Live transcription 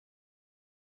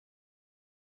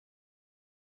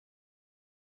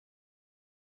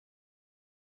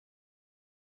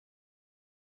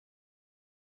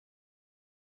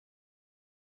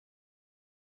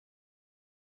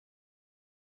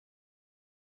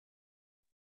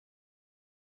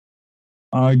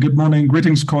Good morning.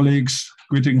 Greetings, colleagues.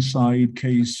 Greetings, Said,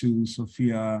 Keisu,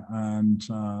 Sophia, and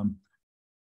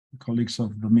colleagues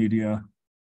of the media.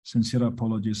 Sincere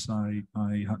apologies. I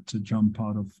had to jump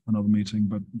out of another meeting,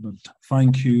 but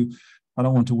thank you. I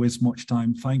don't want to waste much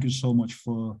time. Thank you so much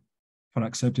for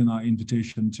accepting our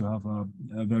invitation to have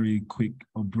a very quick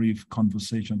or brief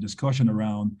discussion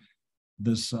around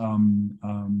this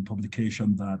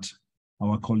publication that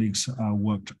our colleagues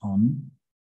worked on.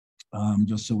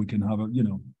 Just so we can have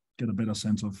get a better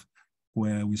sense of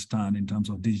where we stand in terms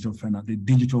of the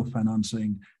digital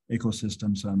financing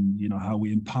ecosystems and how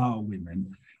we empower women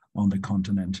on the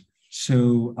continent.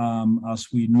 So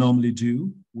as we normally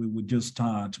do, we would just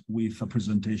start with a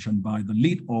presentation by the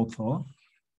lead author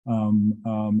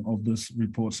of this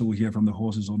report. So we hear from the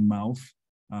horse's own mouth,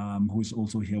 who is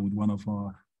also here with one of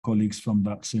our colleagues from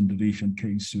that same division,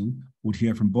 Keisu. We'll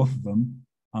hear from both of them.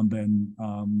 And then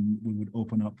we would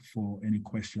open up for any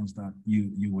questions that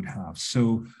you would have.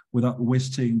 So without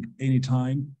wasting any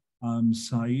time,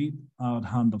 Said, I would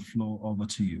hand the floor over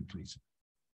to you, please.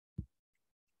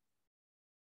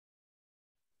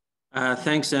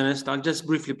 Thanks, Ernest. I'll just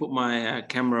briefly put my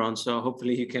camera on, so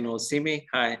hopefully you can all see me.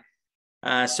 Hi.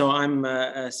 So I'm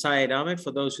Said Ahmed,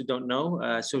 for those who don't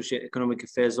know, Socio-Economic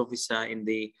Affairs Officer in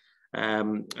the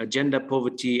Gender,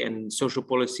 Poverty and Social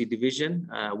Policy Division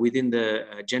within the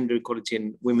Gender Equality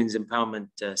and Women's Empowerment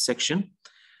section.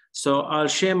 So I'll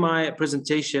share my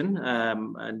presentation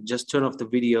and just turn off the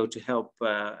video to help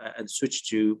and switch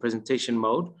to presentation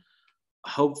mode.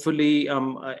 Hopefully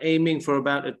I'm aiming for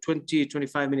about a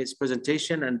 20-25 minutes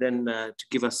presentation, and then to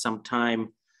give us some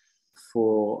time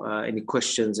for any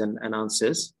questions and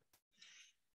answers.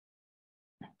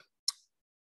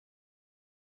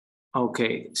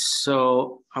 Okay,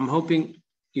 so I'm hoping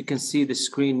you can see the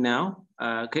screen now.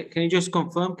 Can you just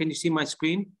confirm? Can you see my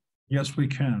screen? Yes, we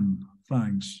can.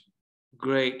 Thanks.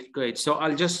 Great, great. So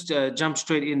I'll just jump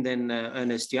straight in then,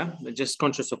 Ernest, yeah? Just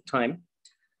conscious of time.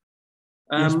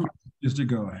 Yes, just to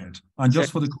go ahead. And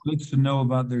just for the colleagues to know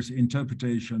about there's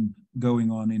interpretation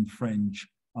going on in French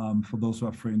for those who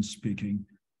are French speaking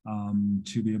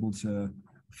to be able to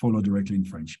follow directly in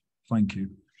French. Thank you.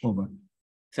 Over.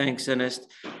 Thanks,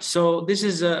 Ernest. So this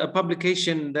is a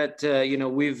publication that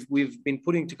we've been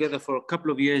putting together for a couple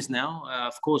of years now.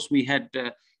 Of course, we had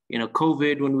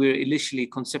COVID when we were initially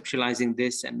conceptualizing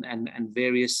this, and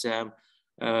various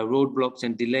roadblocks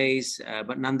and delays.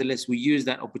 But nonetheless, we used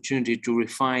that opportunity to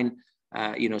refine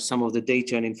some of the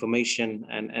data and information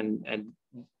and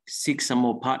seek some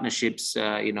more partnerships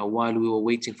while we were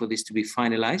waiting for this to be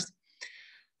finalized.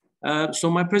 So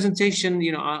my presentation,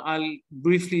 I'll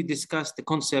briefly discuss the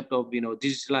concept of,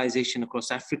 digitalization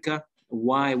across Africa,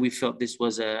 why we felt this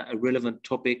was a relevant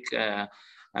topic to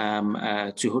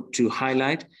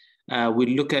highlight. We'll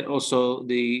look at also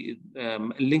the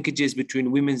linkages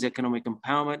between women's economic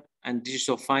empowerment and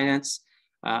digital finance.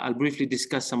 I'll briefly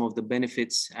discuss some of the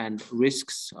benefits and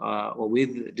risks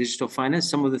with digital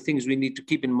finance, some of the things we need to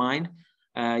keep in mind.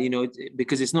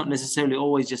 Because it's not necessarily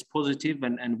always just positive,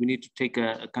 and we need to take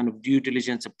a kind of due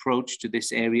diligence approach to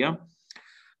this area.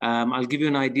 I'll give you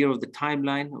an idea of the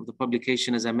timeline of the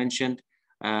publication, as I mentioned.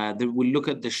 We'll look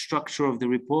at the structure of the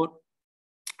report,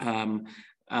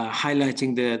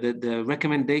 highlighting the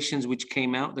recommendations which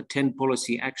came out, the 10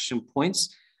 policy action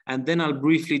points. And then I'll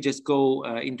briefly just go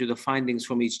into the findings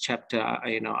from each chapter.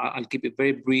 I'll keep it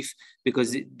very brief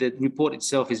because the report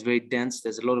itself is very dense.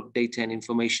 There's a lot of data and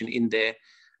information in there.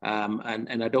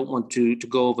 And I don't want to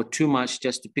go over too much,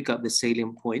 just to pick up the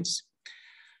salient points.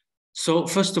 So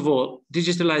first of all,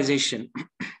 digitalization,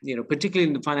 particularly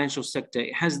in the financial sector,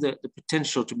 it has the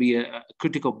potential to be a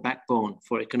critical backbone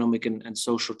for economic and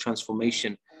social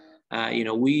transformation.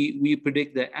 We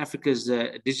predict that Africa's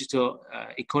digital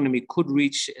economy could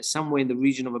reach somewhere in the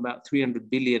region of about 300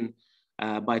 billion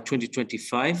by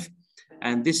 2025.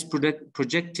 And this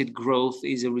projected growth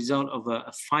is a result of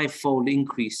a five-fold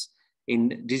increase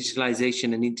in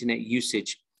digitalization and internet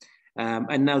usage.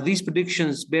 And now these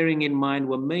predictions, bearing in mind,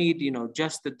 were made,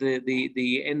 just at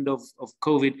the end of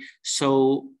COVID.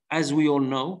 So as we all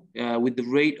know, with the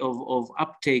rate of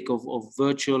uptake of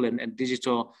virtual and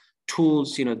digital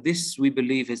tools, this we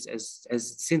believe has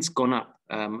since gone up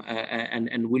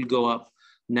and will go up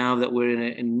now that we're in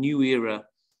a new era.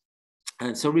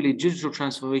 And so really digital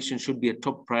transformation should be a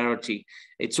top priority.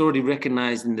 It's already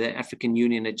recognized in the African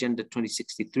Union Agenda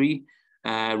 2063,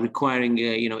 requiring,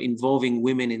 involving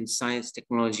women in science,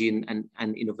 technology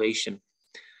and innovation.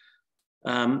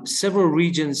 Several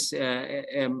regions,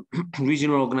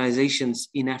 regional organizations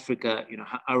in Africa,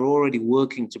 are already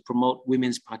working to promote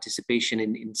women's participation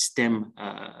in STEM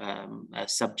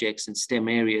subjects and STEM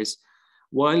areas.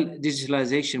 While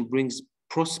digitalization brings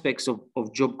prospects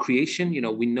of job creation,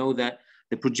 we know that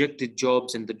the projected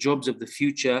jobs and the jobs of the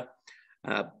future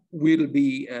will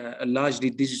be largely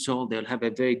digital. They'll have a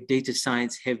very data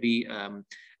science heavy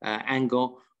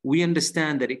angle. We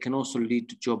understand that it can also lead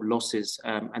to job losses.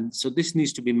 And so this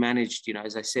needs to be managed,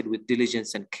 as I said, with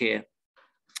diligence and care.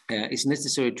 It's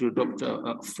necessary to adopt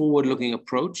a forward-looking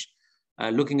approach,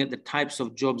 looking at the types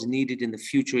of jobs needed in the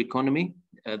future economy,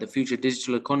 the future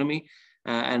digital economy,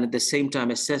 and at the same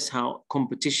time assess how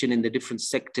competition in the different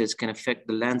sectors can affect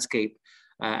the landscape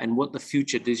and what the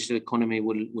future digital economy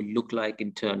will look like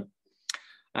in turn.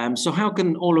 So how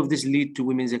can all of this lead to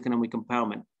women's economic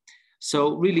empowerment?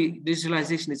 So really,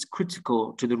 digitalization is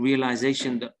critical to the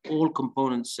realization that all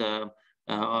components, for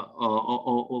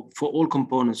all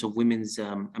components of women's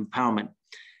empowerment.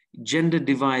 Gender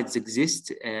divides exist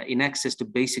in access to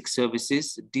basic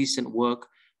services, decent work,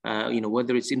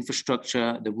 whether it's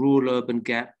infrastructure, the rural-urban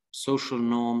gap, social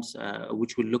norms,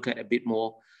 which we'll look at a bit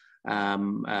more,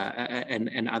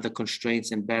 and other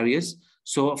constraints and barriers.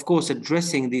 So, of course,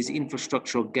 addressing these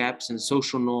infrastructural gaps and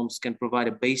social norms can provide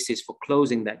a basis for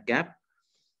closing that gap.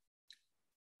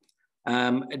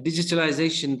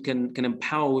 Digitalization can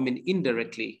empower women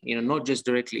indirectly, not just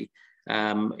directly,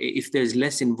 if there's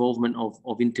less involvement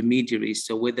of intermediaries.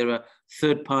 So where there are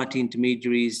third-party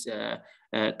intermediaries,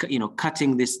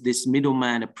 cutting this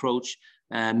middleman approach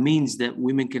means that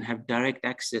women can have direct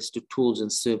access to tools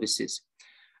and services.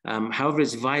 However,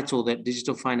 it's vital that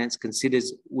digital finance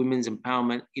considers women's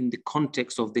empowerment in the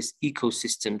context of these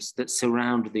ecosystems that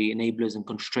surround the enablers and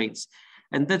constraints.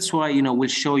 And that's why, we'll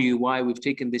show you why we've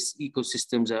taken this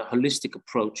ecosystems, a holistic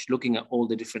approach, looking at all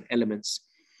the different elements.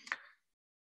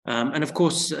 And of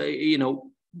course,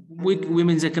 with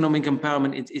women's economic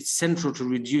empowerment, it's central to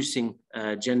reducing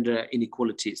gender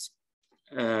inequalities.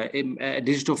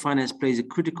 Digital finance plays a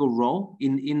critical role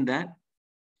in that,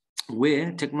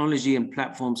 where technology and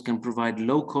platforms can provide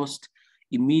low-cost,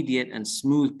 immediate and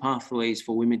smooth pathways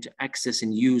for women to access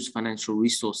and use financial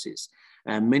resources.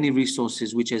 Many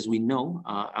resources which, as we know,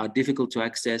 are difficult to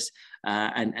access,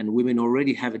 and women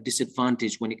already have a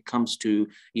disadvantage when it comes to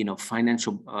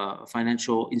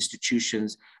financial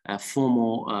institutions,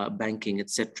 formal banking,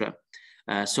 etc.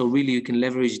 So really you can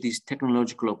leverage these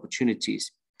technological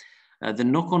opportunities. The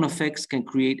knock-on effects can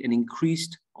create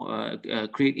increased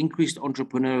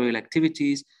entrepreneurial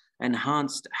activities,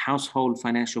 enhanced household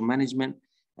financial management,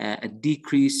 a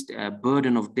decreased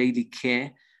burden of daily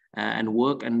care and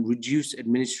work, and reduce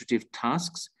administrative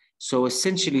tasks. So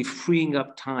essentially freeing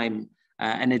up time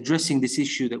and addressing this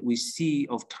issue that we see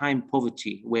of time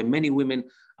poverty, where many women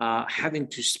are having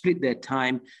to split their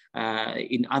time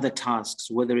in other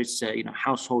tasks, whether it's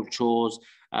household chores,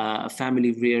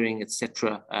 family rearing,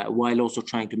 etc., while also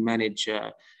trying to manage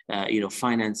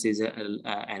finances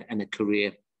and a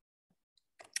career.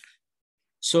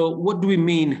 So what do we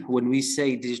mean when we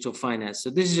say digital finance? So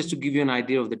this is just to give you an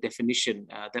idea of the definition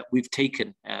that we've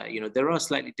taken. There are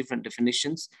slightly different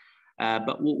definitions,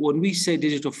 but when we say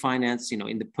digital finance,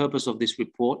 in the purpose of this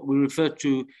report, we refer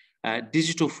to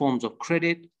digital forms of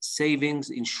credit,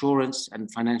 savings, insurance,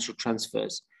 and financial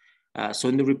transfers. So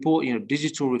in the report,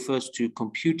 digital refers to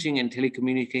computing and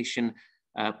telecommunication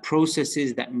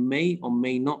processes that may or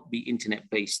may not be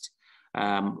internet-based.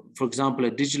 For example,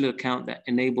 a digital account that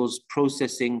enables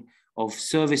processing of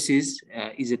services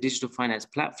is a digital finance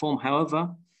platform. However,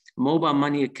 a mobile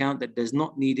money account that does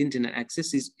not need internet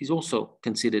access is also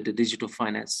considered a digital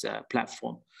finance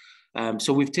platform.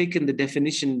 So we've taken the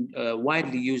definition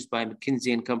widely used by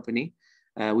McKinsey & Company,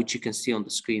 which you can see on the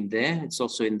screen there. It's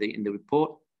also in the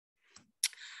report.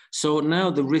 So now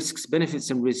the risks, benefits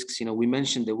and risks, we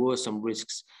mentioned there were some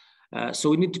risks. So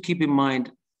we need to keep in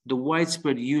mind the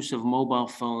widespread use of mobile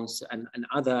phones and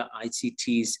other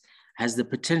ICTs has the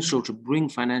potential to bring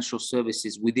financial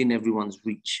services within everyone's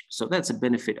reach. So that's a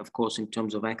benefit, of course, in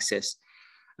terms of access.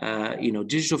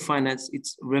 Digital finance,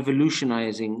 it's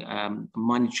revolutionizing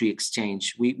monetary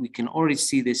exchange. We can already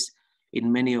see this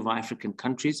in many of African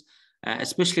countries,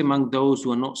 especially among those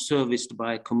who are not serviced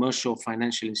by commercial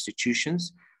financial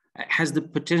institutions. It has the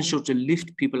potential to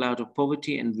lift people out of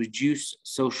poverty and reduce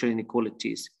social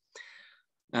inequalities.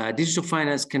 Digital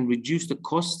finance can reduce the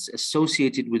costs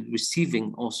associated with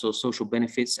receiving also social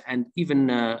benefits and even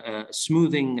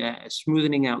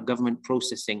smoothing out government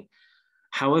processing.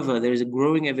 However, there is a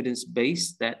growing evidence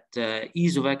base that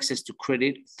ease of access to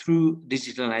credit through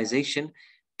digitalization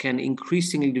can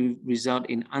increasingly result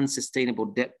in unsustainable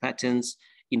debt patterns,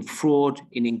 in fraud,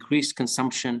 in increased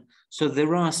consumption. So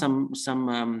there are some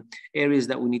areas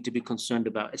that we need to be concerned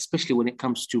about, especially when it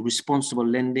comes to responsible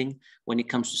lending, when it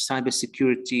comes to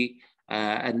cybersecurity,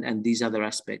 and these other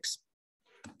aspects.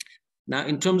 Now,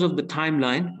 in terms of the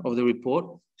timeline of the report,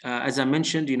 as I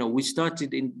mentioned, we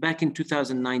started back in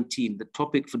 2019. The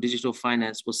topic for digital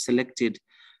finance was selected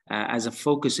as a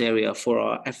focus area for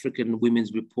our African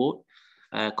Women's Report.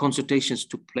 Consultations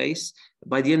took place.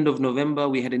 By the end of November,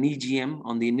 we had an EGM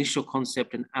on the initial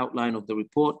concept and outline of the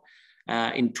report.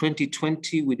 In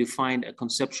 2020, we defined a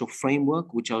conceptual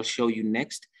framework, which I'll show you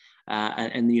next.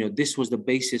 This was the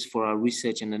basis for our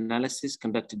research and analysis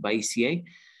conducted by ECA.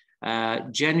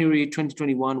 January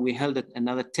 2021, we held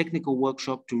another technical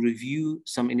workshop to review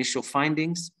some initial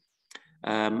findings.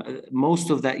 Most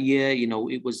of that year,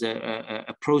 it was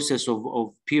a process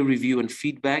of peer review and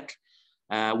feedback.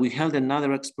 We held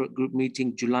another expert group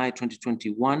meeting July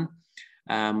 2021,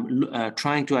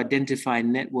 trying to identify a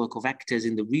network of actors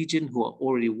in the region who are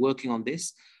already working on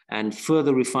this and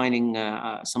further refining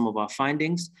some of our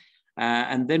findings.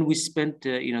 And then we spent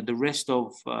the rest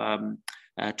of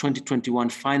 2021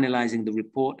 finalizing the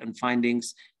report and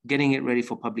findings, getting it ready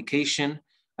for publication.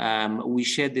 We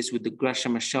shared this with the Graça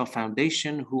Machel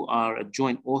Foundation, who are a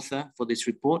joint author for this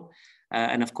report.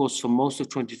 And of course, for most of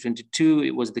 2022,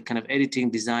 it was the kind of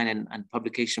editing, design, and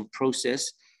publication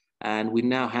process. And we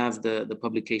now have the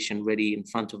publication ready in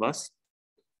front of us.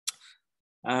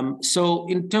 So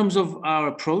in terms of our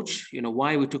approach,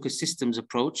 why we took a systems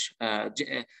approach,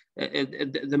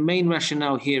 the main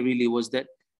rationale here really was that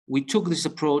we took this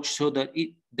approach so that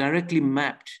it directly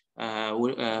mapped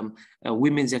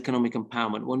women's economic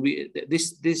empowerment. When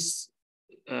this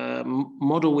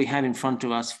model we have in front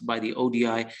of us by the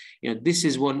ODI, this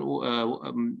is one,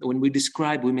 when we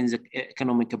describe women's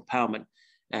economic empowerment,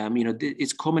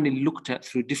 it's commonly looked at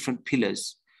through different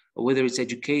pillars, whether it's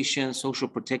education, social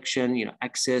protection,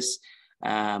 access,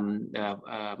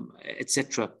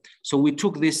 etc. So we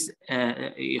took this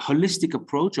holistic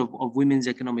approach of women's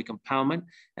economic empowerment,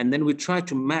 and then we tried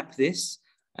to map this,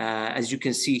 as you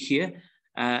can see here,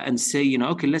 and say,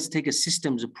 okay, let's take a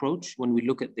systems approach when we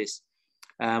look at this.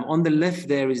 On the left,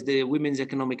 there is the women's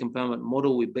economic empowerment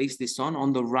model we base this on.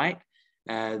 On the right,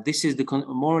 this is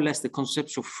more or less the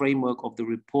conceptual framework of the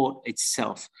report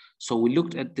itself. So we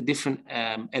looked at the different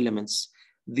elements,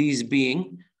 these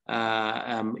being,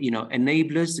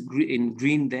 enablers in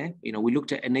green there. We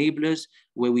looked at enablers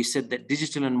where we said that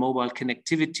digital and mobile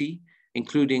connectivity,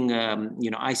 including,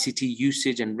 ICT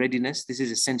usage and readiness, this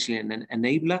is essentially an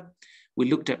enabler. We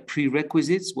looked at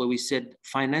prerequisites where we said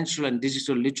financial and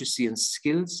digital literacy and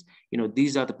skills.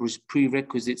 These are the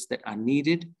prerequisites that are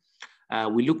needed.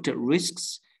 We looked at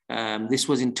risks. This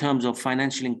was in terms of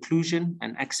financial inclusion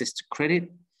and access to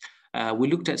credit. We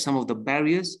looked at some of the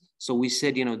barriers. So we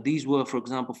said, these were, for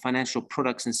example, financial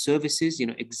products and services,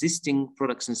 existing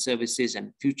products and services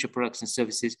and future products and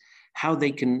services, how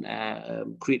they can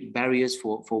create barriers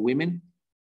for women.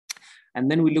 And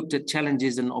then we looked at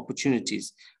challenges and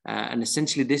opportunities. And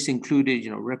essentially this included,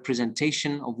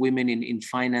 representation of women in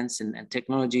finance and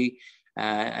technology,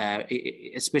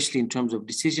 especially in terms of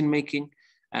decision-making,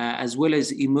 as well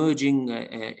as emerging,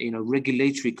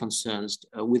 regulatory concerns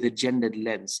with a gendered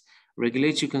lens,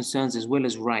 regulatory concerns as well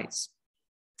as rights.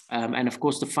 And of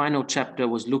course, the final chapter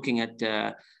was looking at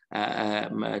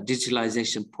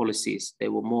digitalization policies.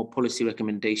 There were more policy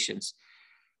recommendations.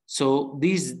 So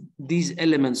these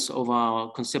elements of our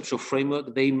conceptual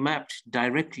framework, they mapped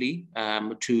directly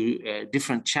to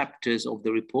different chapters of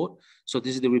the report. So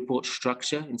this is the report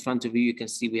structure. In front of you, you can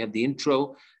see we have the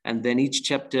intro, and then each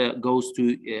chapter goes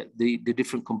to the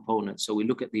different components. So we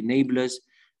look at the enablers,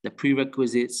 the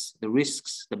prerequisites, the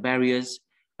risks, the barriers,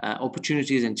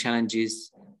 opportunities and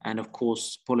challenges, and of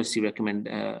course, policy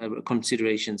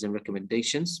considerations and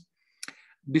recommendations.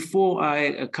 Before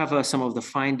I cover some of the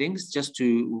findings, just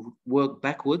to work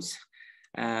backwards.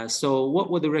 So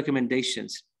what were the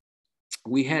recommendations?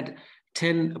 We had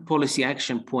 10 policy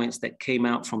action points that came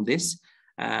out from this.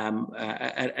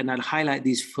 And I'll highlight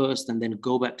these first and then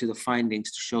go back to the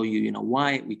findings to show you,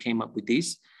 why we came up with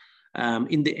these.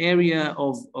 In the area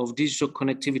of digital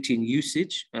connectivity and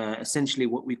usage, essentially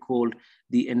what we called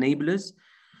the enablers,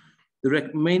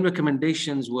 the main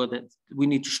recommendations were that we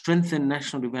need to strengthen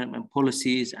national development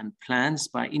policies and plans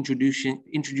by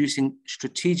introducing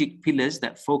strategic pillars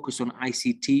that focus on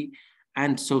ICT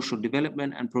and social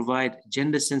development and provide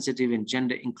gender sensitive and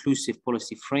gender inclusive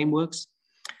policy frameworks.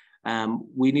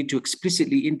 We need to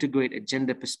explicitly integrate a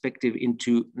gender perspective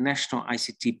into national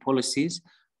ICT policies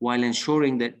while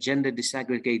ensuring that gender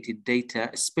disaggregated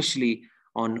data, especially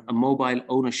on mobile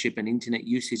ownership and internet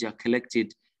usage, are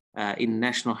collected in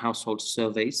national household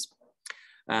surveys.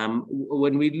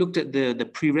 When we looked at the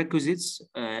prerequisites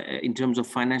in terms of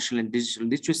financial and digital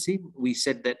literacy, we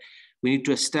said that We need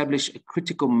to establish a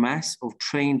critical mass of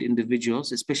trained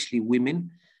individuals, especially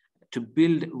women, to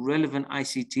build relevant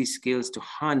ICT skills to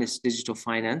harness digital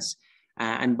finance,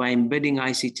 and by embedding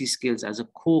ICT skills as a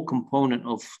core component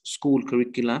of school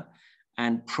curricula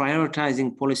and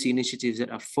prioritizing policy initiatives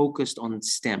that are focused on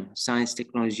STEM, science,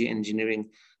 technology, engineering,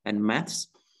 and maths.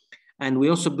 And we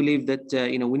also believe that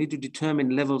we need to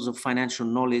determine levels of financial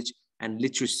knowledge and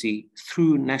literacy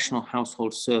through national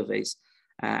household surveys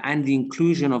and the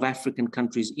inclusion of African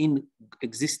countries in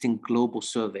existing global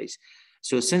surveys.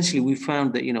 So essentially, we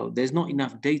found that there's not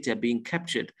enough data being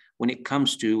captured when it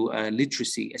comes to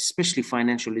literacy, especially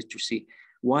financial literacy.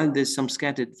 While there's some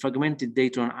scattered, fragmented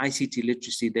data on ICT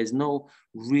literacy, there's no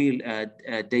real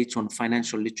data on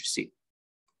financial literacy.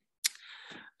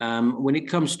 When it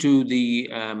comes to the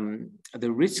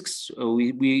risks,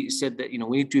 we said that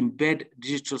we need to embed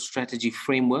digital strategy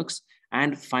frameworks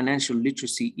and financial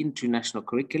literacy into national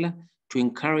curricula to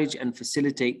encourage and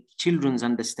facilitate children's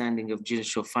understanding of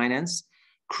digital finance,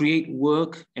 create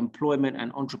work, employment,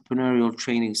 and entrepreneurial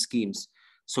training schemes.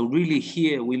 So really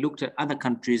here, we looked at other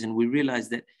countries and we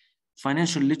realized that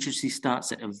financial literacy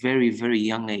starts at a very, very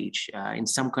young age. In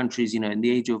some countries, in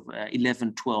the age of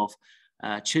 11, 12,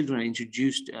 children are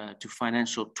introduced to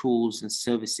financial tools and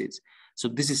services. So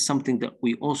this is something that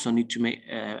we also need to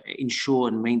ensure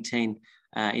and maintain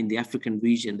in the African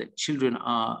region, that children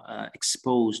are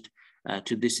exposed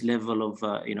to this level of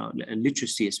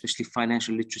literacy, especially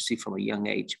financial literacy from a young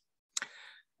age.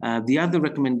 The other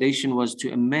recommendation was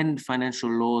to amend financial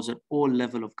laws at all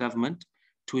levels of government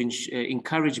to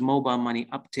encourage mobile money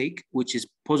uptake, which is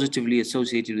positively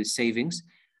associated with savings,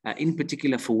 in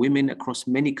particular for women across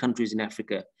many countries in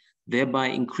Africa, thereby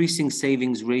increasing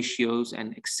savings ratios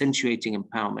and accentuating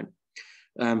empowerment.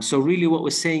 So really what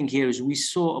we're saying here is we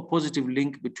saw a positive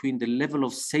link between the level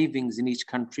of savings in each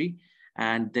country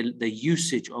and the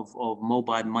usage of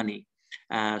mobile money.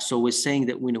 So we're saying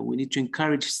that we need to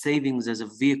encourage savings as a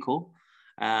vehicle,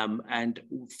 and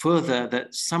further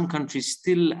that some countries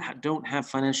still don't have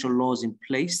financial laws in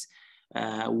place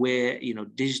where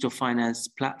digital finance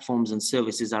platforms and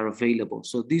services are available.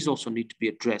 So these also need to be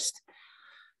addressed.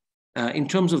 In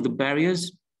terms of the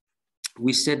barriers,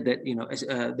 we said that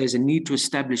there's a need to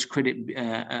establish credit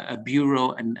a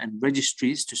bureau and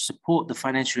registries to support the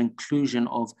financial inclusion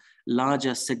of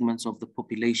larger segments of the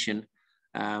population.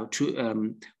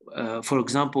 For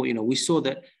example, we saw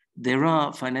that there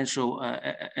are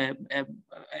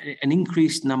an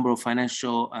increased number of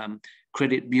financial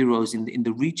credit bureaus in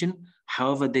the region.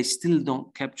 However, they still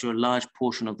don't capture a large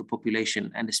portion of the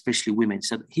population, and especially women.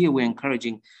 So here we're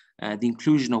encouraging the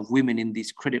inclusion of women in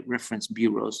these credit reference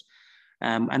bureaus.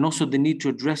 And also the need to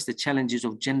address the challenges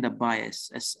of gender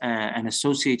bias and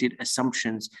associated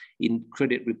assumptions in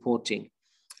credit reporting.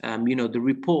 The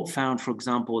report found, for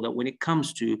example, that when it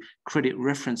comes to credit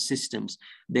reference systems,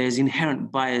 there's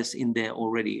inherent bias in there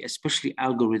already, especially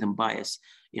algorithm bias.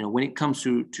 When it comes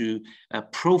to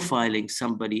profiling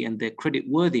somebody and their credit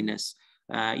worthiness,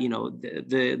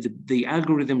 the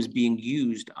algorithms being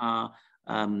used are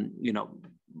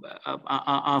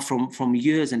from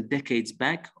years and decades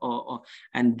back,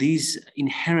 and these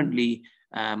inherently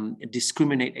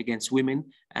discriminate against women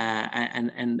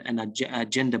and are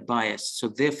gender biased. So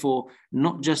therefore,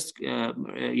 not just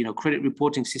credit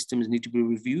reporting systems need to be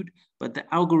reviewed, but the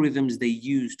algorithms they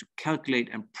use to calculate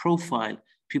and profile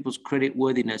people's credit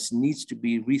worthiness needs to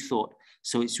be rethought.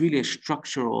 So it's really a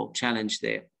structural challenge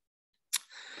there.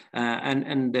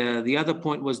 The other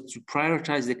point was to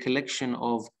prioritize the collection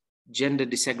of gender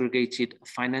disaggregated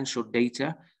financial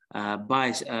data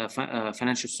by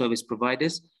financial service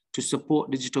providers to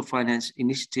support digital finance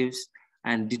initiatives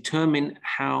and determine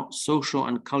how social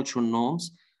and cultural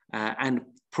norms and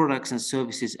products and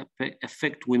services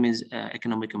affect women's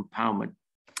economic empowerment.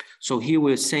 So here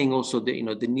we're saying also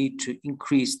that the need to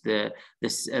increase the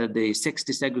sex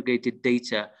disaggregated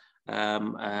data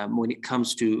when it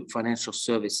comes to financial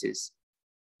services.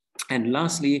 And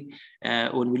lastly,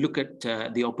 when we look at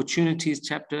the opportunities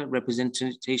chapter,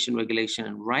 representation, regulation,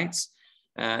 and rights,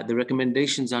 the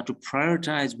recommendations are to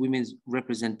prioritize women's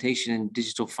representation in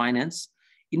digital finance,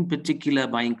 in particular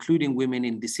by including women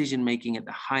in decision-making at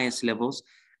the highest levels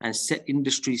and set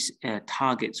industry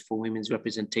targets for women's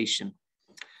representation.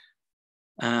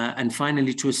 And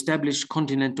finally, to establish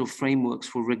continental frameworks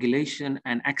for regulation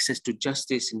and access to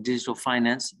justice in digital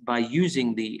finance by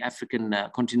using the African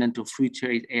Continental Free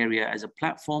Trade Area as a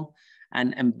platform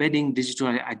and embedding digital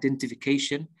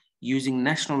identification using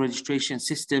national registration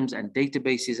systems and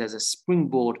databases as a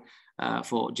springboard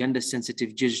for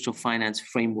gender-sensitive digital finance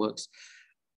frameworks.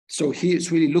 So here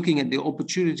it's really looking at the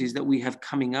opportunities that we have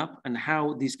coming up and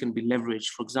how these can be leveraged.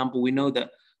 For example, we know that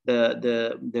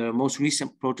the most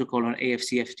recent protocol on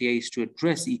AFCFTA is to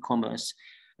address e-commerce.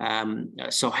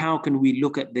 So how can we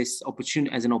look at this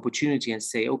opportunity as an opportunity and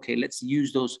say, okay, let's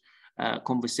use those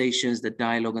conversations, the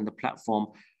dialogue and the platform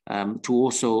to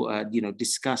also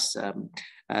discuss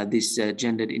these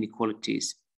gendered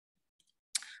inequalities.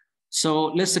 So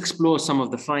let's explore some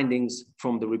of the findings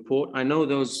from the report. I know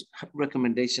those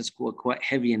recommendations were quite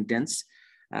heavy and dense.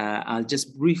 I'll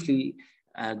just briefly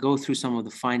go through some of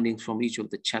the findings from each of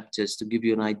the chapters to give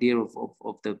you an idea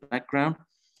of the background.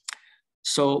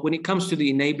 So when it comes to the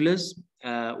enablers,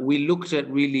 we looked at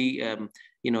really,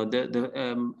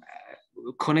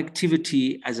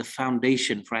 connectivity as a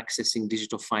foundation for accessing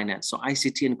digital finance. So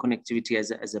ICT and connectivity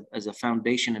as a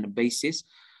foundation and a basis.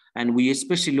 And we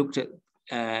especially looked at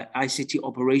ICT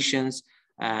operations,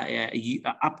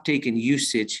 uptake and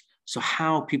usage. So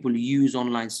how people use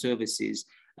online services,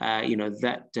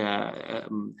 that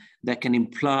can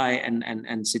imply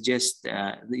and suggest,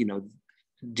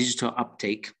 digital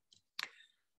uptake.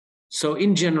 So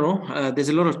in general, there's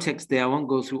a lot of text there. I won't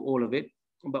go through all of it,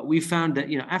 but we found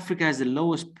that, Africa has the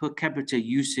lowest per capita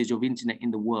usage of internet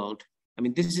in the world. I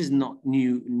mean, this is not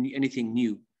anything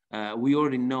new. We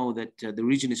already know that the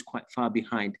region is quite far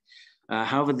behind.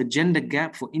 However, the gender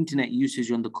gap for internet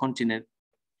usage on the continent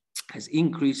has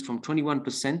increased from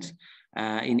 21%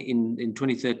 in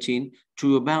 2013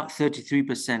 to about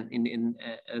 33%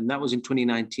 and that was in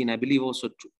 2019. I believe also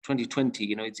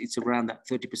 2020, it's around that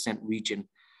 30% region.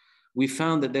 We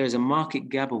found that there is a market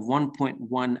gap of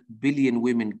 1.1 billion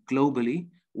women globally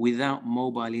without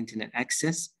mobile internet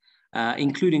access,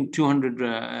 including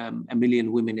 200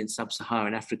 million women in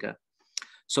sub-Saharan Africa.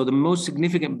 So the most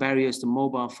significant barriers to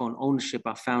mobile phone ownership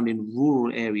are found in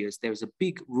rural areas. There's a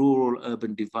big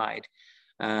rural-urban divide,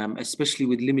 especially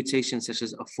with limitations such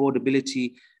as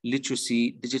affordability,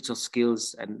 literacy, digital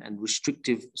skills, and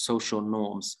restrictive social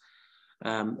norms.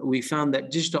 We found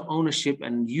that digital ownership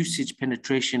and usage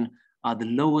penetration are the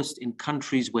lowest in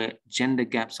countries where gender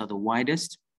gaps are the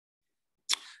widest.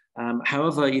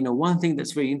 However, one thing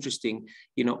that's very interesting,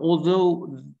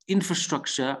 although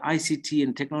infrastructure, ICT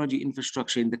and technology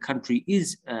infrastructure in the country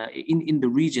is, in the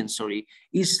region,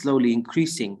 is slowly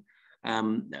increasing.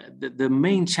 The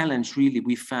main challenge really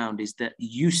we found is that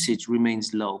usage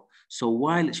remains low. So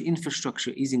while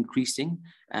infrastructure is increasing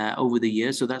over the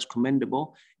years, so that's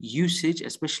commendable, usage,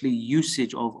 especially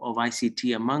usage of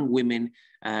ICT among women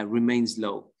remains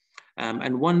low.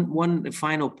 And one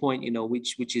final point,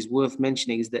 which is worth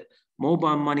mentioning is that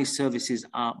mobile money services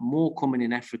are more common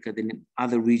in Africa than in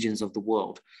other regions of the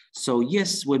world. So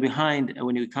yes, we're behind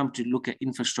when we come to look at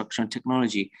infrastructure and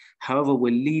technology. However,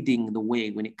 we're leading the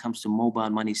way when it comes to mobile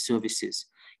money services.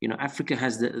 Africa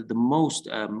has the most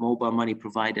mobile money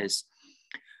providers.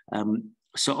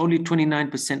 So only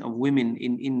 29% of women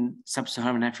in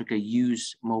sub-Saharan Africa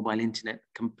use mobile internet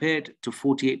compared to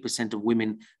 48% of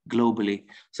women globally.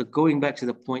 So going back to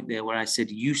the point there where I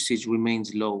said usage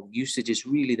remains low, usage is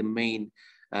really the main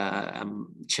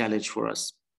challenge for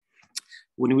us.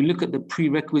 When we look at the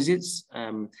prerequisites,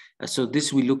 so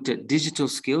this we looked at digital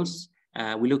skills,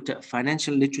 we looked at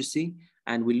financial literacy,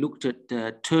 and we looked at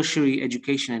tertiary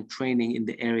education and training in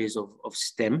the areas of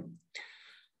STEM.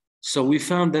 So we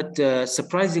found that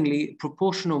surprisingly,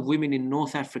 proportion of women in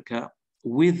North Africa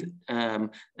with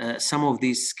some of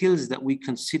these skills that we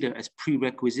consider as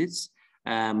prerequisites,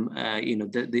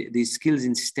 these skills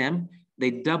in STEM, they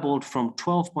doubled from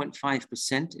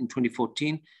 12.5% in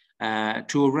 2014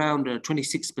 to around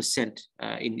 26%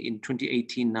 in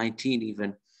 2018-19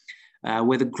 even,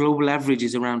 where the global average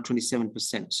is around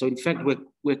 27%. So in fact,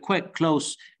 we're quite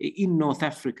close in North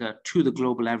Africa to the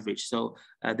global average. So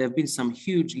there have been some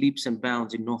huge leaps and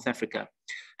bounds in North Africa.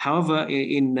 However,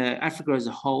 in Africa as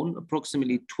a whole,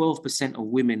 approximately 12% of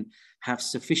women have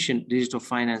sufficient digital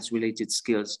finance related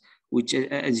skills, which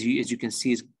as you can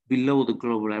see is below the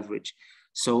global average.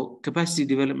 So capacity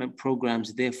development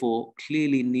programs therefore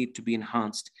clearly need to be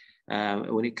enhanced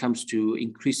when it comes to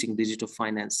increasing digital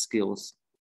finance skills.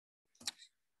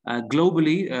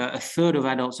 Globally, a third of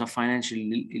adults are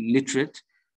financially literate.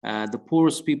 The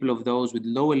poorest people of those with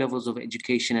lower levels of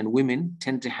education and women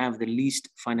tend to have the least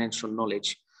financial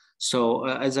knowledge. So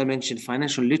as I mentioned,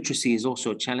 financial literacy is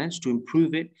also a challenge. To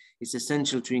improve it, it's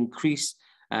essential to increase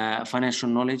financial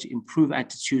knowledge, improve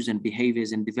attitudes and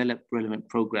behaviors, and develop relevant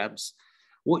programs.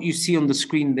 What you see on the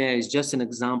screen there is just an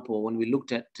example when we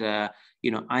looked at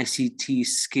ICT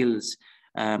skills,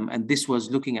 and this was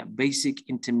looking at basic,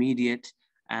 intermediate,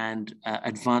 and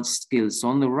advanced skills. So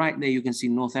on the right there, you can see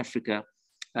North Africa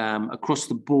across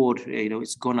the board,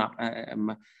 it's gone up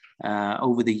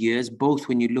over the years, both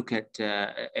when you look at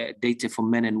data for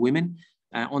men and women.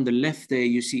 On the left there,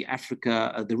 you see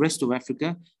Africa, the rest of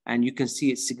Africa, and you can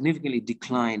see it significantly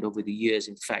declined over the years,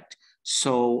 in fact.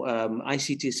 So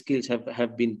ICT skills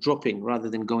have been dropping rather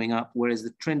than going up, whereas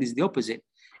the trend is the opposite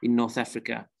in North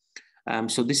Africa.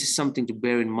 So this is something to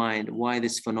bear in mind, why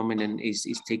this phenomenon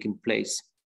is taking place.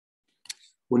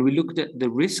 When we looked at the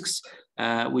risks,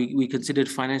 we considered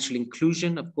financial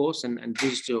inclusion, of course, and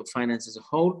digital finance as a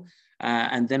whole.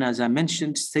 And then, as I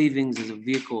mentioned, savings as a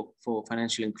vehicle for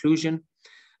financial inclusion.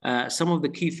 Some of the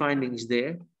key findings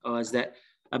there is that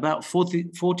about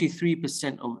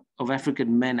 43% of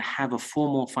African men have a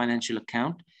formal financial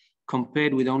account,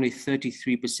 compared with only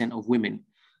 33% of women.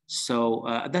 So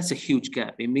that's a huge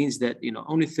gap. It means that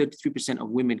only 33% of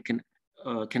women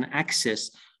can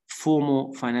access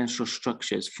formal financial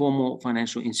structures, formal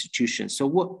financial institutions. So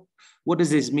what does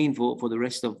this mean for the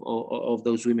rest of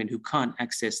those women who can't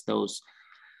access those?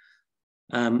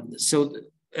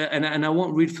 And I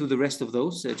won't read through the rest of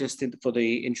those, just for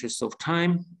the interest of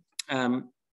time.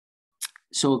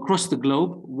 So across the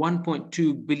globe,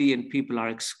 1.2 billion people are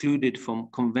excluded from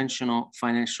conventional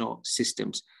financial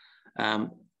systems,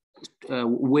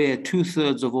 where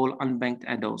 2/3 of all unbanked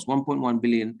adults, 1.1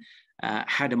 billion,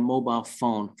 had a mobile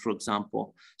phone, for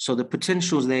example. So the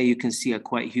potentials there you can see are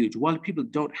quite huge. While people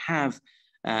don't have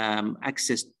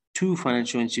access to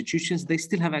financial institutions, they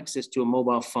still have access to a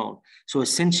mobile phone. So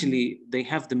essentially, they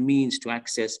have the means to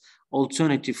access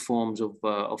alternative forms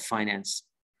of finance.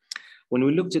 When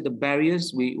we looked at the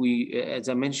barriers, as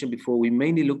I mentioned before, we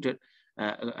mainly looked at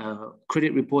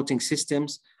credit reporting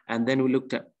systems, and then we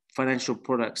looked at financial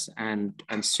products and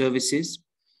services.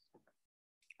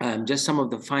 Just some of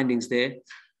the findings there.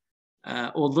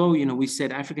 Although we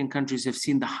said African countries have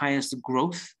seen the highest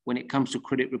growth when it comes to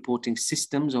credit reporting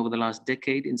systems over the last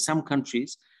decade, in some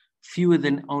countries, fewer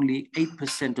than only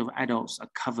 8% of adults are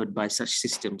covered by such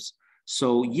systems.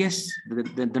 So yes,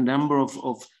 the number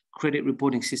of credit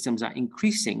reporting systems are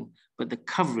increasing, but the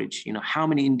coverage, how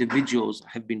many individuals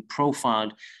have been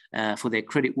profiled for their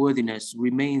credit worthiness,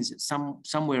 remains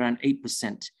somewhere around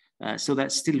 8%. So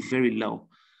that's still very low.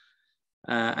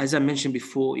 As I mentioned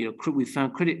before, we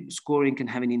found credit scoring can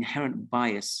have an inherent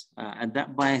bias, and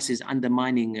that bias is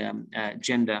undermining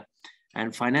gender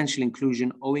and financial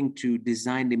inclusion owing to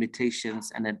design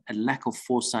limitations and a lack of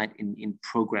foresight in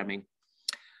programming.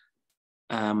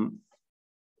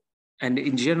 And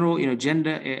in general,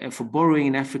 gender for borrowing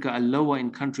in Africa are lower in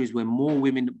countries where more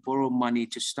women borrow money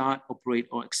to start, operate,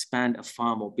 or expand a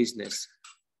farm or business.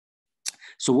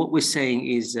 So what we're saying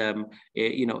is,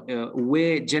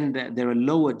 where there are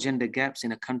lower gender gaps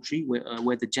in a country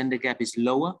where the gender gap is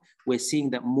lower, we're seeing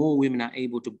that more women are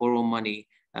able to borrow money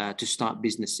to start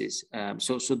businesses.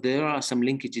 So there are some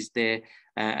linkages there,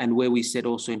 and where we said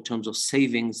also in terms of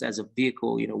savings as a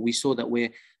vehicle, we saw that where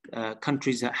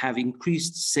countries that have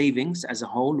increased savings as a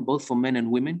whole, both for men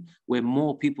and women, where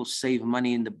more people save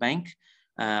money in the bank,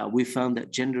 we found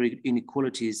that gender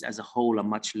inequalities as a whole are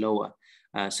much lower.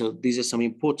 So these are some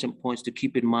important points to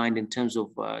keep in mind in terms of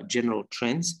general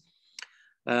trends.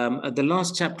 At the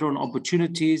last chapter on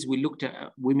opportunities, we looked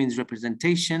at women's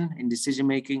representation in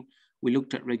decision-making. We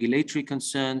looked at regulatory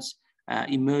concerns,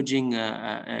 emerging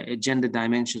gender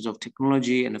dimensions of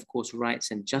technology, and of course,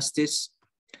 rights and justice.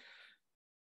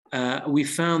 We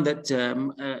found that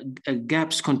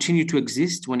gaps continue to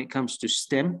exist when it comes to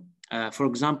STEM. For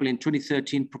example, in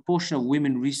 2013, proportion of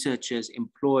women researchers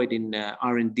employed in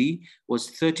R&D was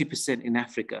 30% in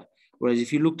Africa. Whereas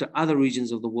if you looked at other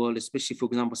regions of the world, especially, for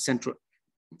example, Central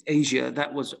Asia,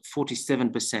 that was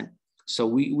 47%. So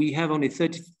we have only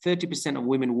 30% of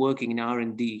women working in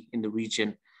R&D in the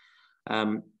region.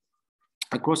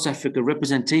 Across Africa,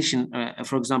 representation,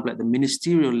 for example, at the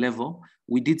ministerial level,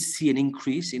 we did see an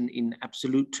increase in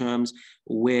absolute terms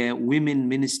where women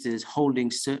ministers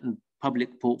holding certain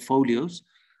public portfolios,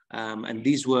 and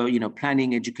these were,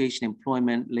 planning, education,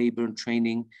 employment, labor and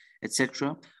training,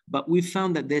 etc. But we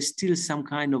found that there's still some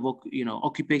kind of,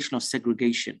 occupational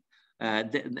segregation.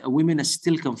 Women are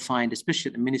still confined, especially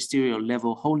at the ministerial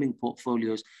level, holding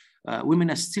portfolios.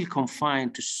 Women are still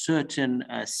confined to certain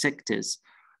sectors,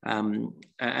 and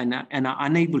are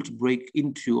unable to break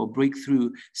into or break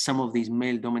through some of these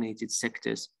male-dominated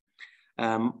sectors.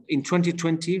 In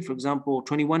 2020, for example,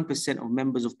 21% of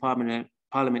members of parliament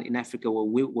in Africa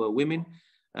were women,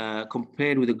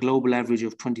 compared with a global average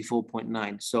of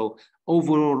 24.9. So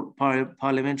overall,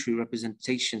 parliamentary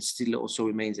representation still also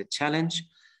remains a challenge.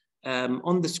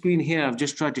 On the screen here, I've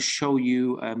just tried to show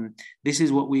you, this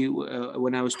is what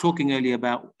when I was talking earlier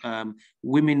about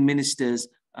women ministers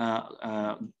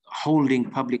holding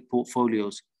public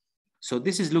portfolios. So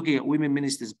this is looking at women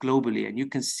ministers globally, and you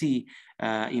can see,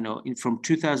 from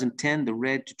 2010, the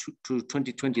red, to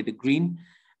 2020, the green.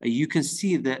 You can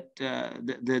see that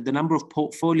the number of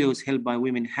portfolios held by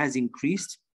women has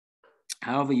increased.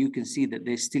 However, you can see that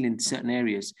they're still in certain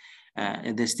areas.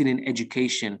 They're still in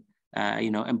education,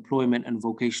 employment and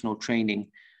vocational training,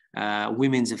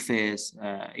 women's affairs,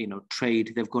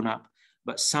 trade, they've gone up.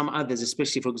 But some others,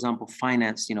 especially, for example,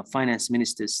 finance, finance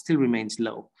ministers still remains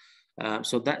low.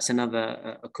 So that's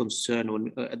another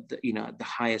concern at the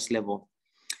highest level.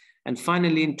 And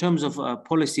finally, in terms of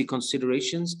policy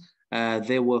considerations,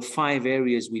 there were 5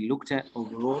 areas we looked at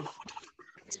overall.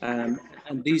 And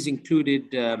these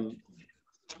included,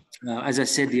 as I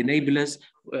said, the enablers,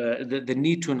 the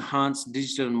need to enhance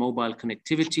digital and mobile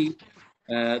connectivity,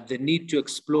 the need to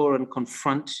explore and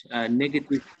confront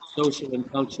negative social and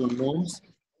cultural norms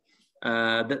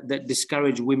that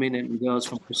discourage women and girls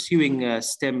from pursuing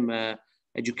STEM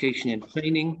education and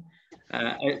training,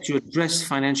 to address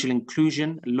financial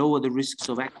inclusion, lower the risks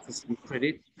of accessing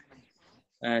credit,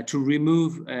 to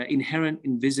remove inherent,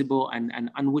 invisible, and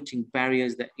unwitting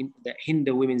barriers that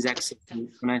hinder women's access to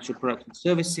financial products and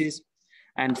services,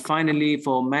 and finally,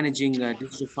 for managing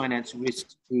digital finance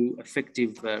risks through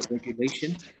effective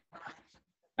regulation.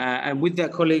 And with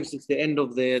that, colleagues, it's the end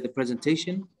of the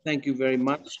presentation. Thank you very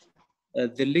much.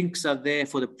 The links are there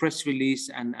for the press release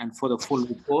and for the full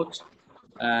report.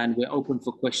 And we're open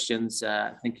for questions.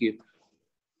 Thank you.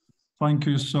 Thank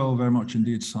you so very much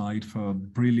indeed, Said, for a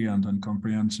brilliant and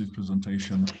comprehensive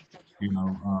presentation.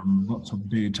 Lots of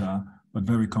data, but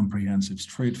very comprehensive,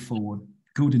 straightforward,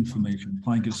 good information.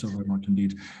 Thank you so very much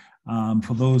indeed.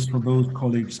 For those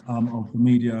colleagues of the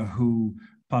media who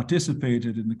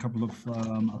participated in a couple of,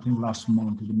 I think last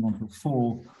month or the month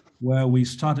before, where we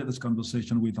started this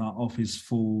conversation with our office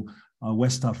for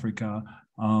West Africa,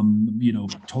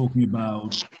 talking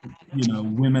about,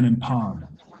 women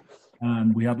empowerment.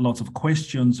 And we had lots of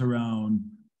questions around,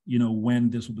 when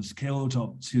this will be scaled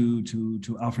up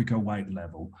to Africa-wide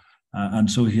level. And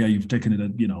so here you've taken it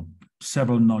at,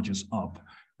 several notches up.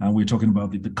 And we're talking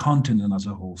about the continent as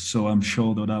a whole. So I'm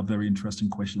sure they'll have very interesting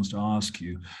questions to ask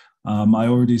you. I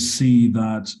already see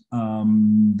that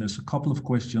there's a couple of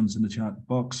questions in the chat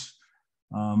box.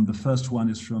 The first one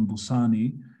is from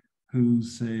Busani, who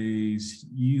says,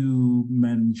 you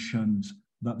mentioned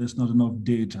that there's not enough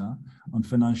data on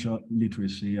financial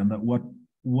literacy, and that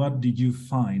what did you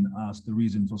find as the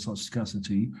reason for such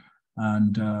scarcity,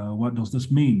 and what does this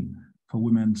mean for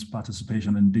women's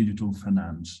participation in digital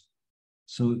finance?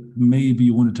 So maybe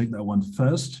you want to take that one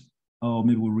first, or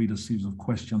maybe we'll read a series of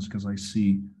questions because I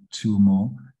see 2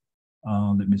 more.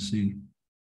 Let me see.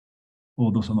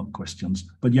 Oh, those are not questions.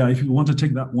 But yeah, if you want to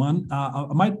take that one, I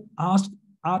might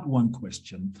add one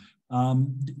question.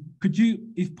 Could you,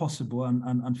 if possible,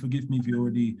 and forgive me if you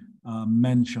already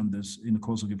mentioned this in the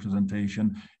course of your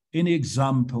presentation, any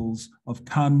examples of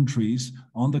countries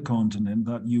on the continent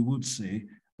that you would say,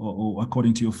 or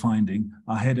according to your finding,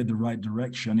 are headed the right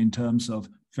direction in terms of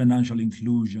financial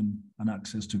inclusion and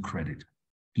access to credit,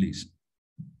 please?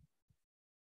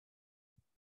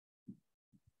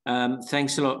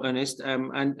 Thanks a lot, Ernest.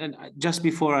 And just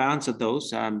before I answer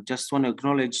those, just want to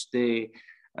acknowledge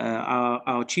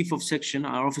our chief of section,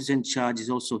 our officer in charge is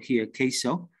also here,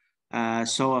 Keiso.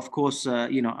 So of course,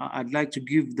 I'd like to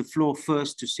give the floor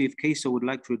first to see if Keiso would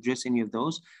like to address any of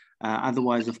those.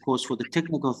 Otherwise, of course, for the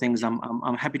technical things,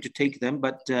 I'm happy to take them.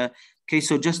 But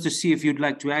Keiso, just to see if you'd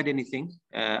like to add anything,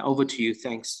 over to you.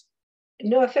 Thanks.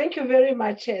 No, thank you very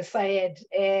much, Syed.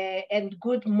 And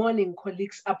good morning,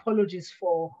 colleagues. Apologies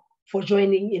for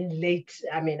joining in late.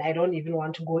 I mean, I don't even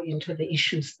want to go into the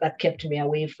issues that kept me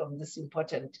away from this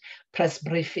important press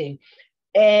briefing.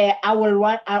 I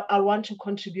want to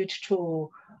contribute to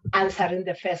answering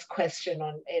the first question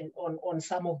on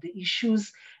some of the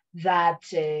issues that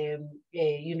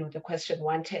the question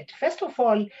wanted. First of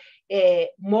all,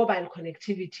 mobile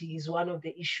connectivity is one of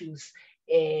the issues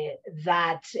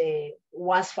that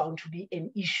was found to be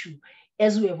an issue,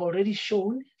 as we have already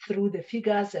shown through the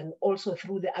figures and also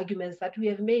through the arguments that we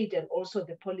have made, and also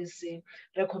the policy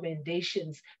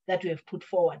recommendations that we have put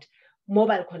forward.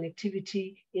 Mobile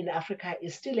connectivity in Africa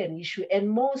is still an issue, and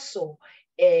more so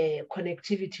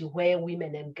connectivity where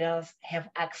women and girls have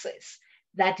access.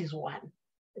 That is one.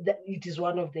 It is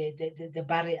one of the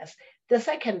barriers. The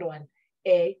second one,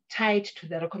 tied to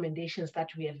the recommendations that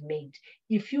we have made.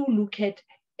 If you look at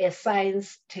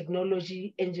science,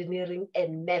 technology, engineering,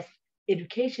 and math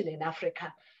education in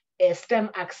Africa, STEM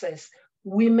access,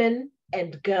 women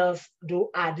and girls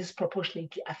are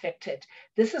disproportionately affected.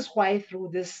 This is why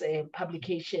through this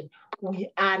publication, we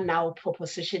are now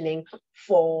propositioning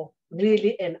for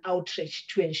really an outreach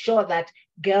to ensure that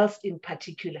girls in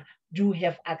particular do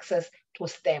have access to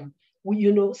STEM.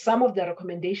 Some of the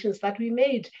recommendations that we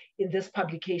made in this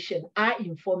publication are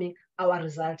informing our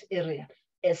result area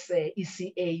as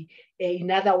ECA.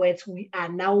 In other words, we are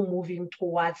now moving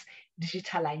towards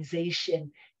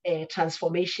digitalization,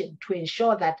 transformation to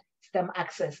ensure that STEM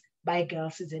access by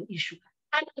girls is an issue.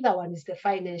 Another one is the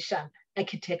financial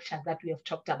architecture that we have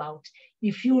talked about.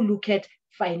 If you look at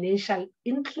financial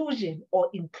inclusion or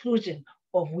inclusion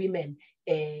of women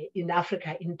in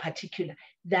Africa in particular,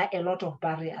 there are a lot of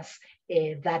barriers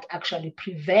that actually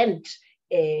prevent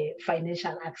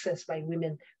financial access by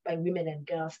women and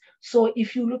girls. So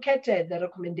if you look at the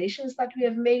recommendations that we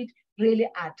have made, really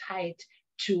are tied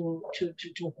to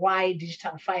why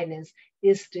digital finance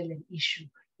is still an issue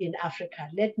in Africa.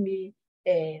 Let me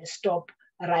stop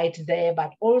right there,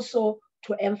 but also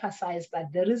to emphasize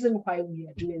that the reason why we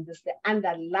are doing this, the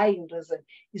underlying reason,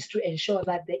 is to ensure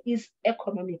that there is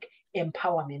economic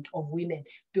empowerment of women,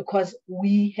 because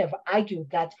we have argued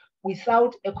that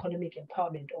without economic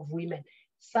empowerment of women,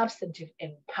 substantive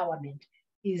empowerment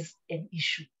is an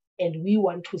issue. And we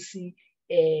want to see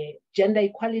gender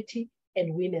equality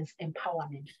and women's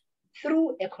empowerment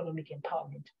through economic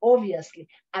empowerment. Obviously,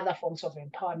 other forms of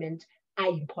empowerment are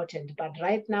important, but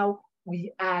right now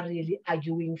we are really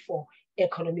arguing for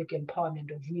economic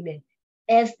empowerment of women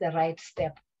as the right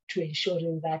step to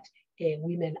ensuring that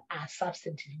women are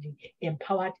substantively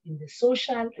empowered in the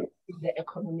social, in the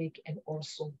economic, and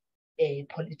also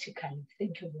politically.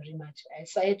 Thank you very much.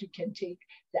 Syed, you can take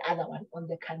the other one on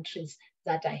the countries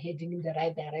that are heading in the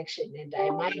right direction. And I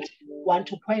might want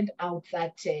to point out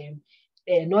that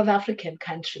North African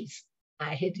countries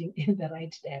are heading in the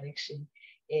right direction.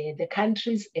 The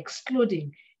countries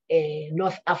excluding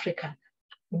North Africa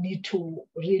need to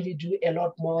really do a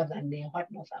lot more than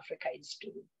what North Africa is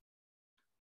doing.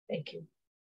 Thank you.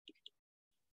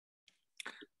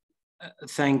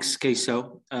 Thanks,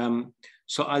 Kaiso.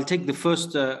 So I'll take the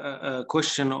first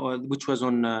question, which was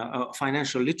on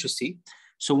financial literacy.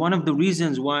 So one of the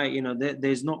reasons why,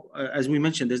 there's not, as we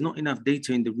mentioned, there's not enough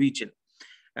data in the region.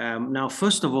 Now,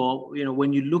 first of all,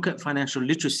 when you look at financial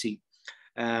literacy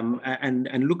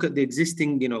and look at the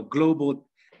existing, global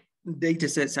data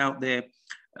sets out there,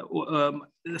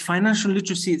 the financial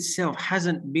literacy itself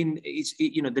hasn't been,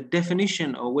 the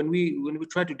definition, or when we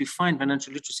try to define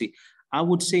financial literacy, I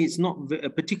would say it's not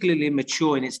particularly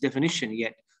mature in its definition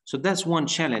yet. So that's one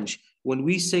challenge. When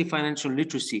we say financial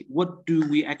literacy, what do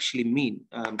we actually mean?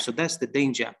 So that's the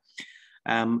danger.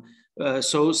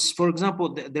 So for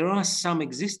example, there are some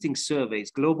existing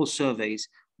surveys, global surveys.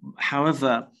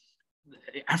 However,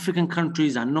 African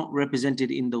countries are not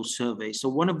represented in those surveys. So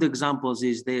one of the examples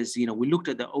is we looked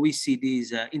at the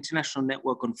OECD's International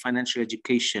Network on Financial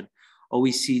Education,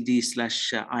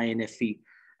 OECD/INFE.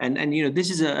 And this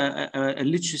is a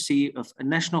literacy of a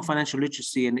national financial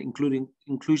literacy and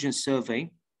inclusion survey,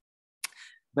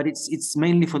 but it's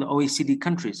mainly for the OECD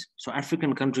countries. So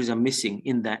African countries are missing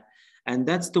in that. And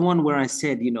that's the one where I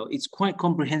said, it's quite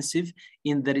comprehensive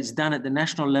in that it's done at the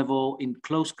national level in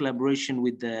close collaboration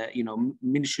with the,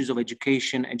 ministries of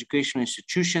education, educational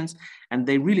institutions, and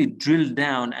they really drill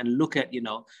down and look at,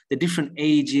 the different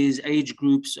age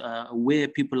groups, where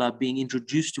people are being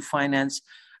introduced to finance,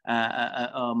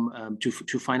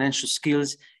 to financial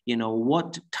skills,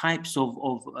 what types of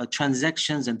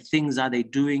transactions and things are they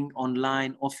doing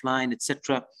online, offline,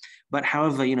 etc. But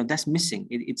however, that's missing.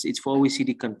 It's for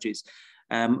OECD countries.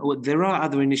 There are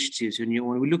other initiatives.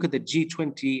 When we look at the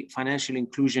G20 financial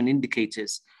inclusion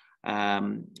indicators,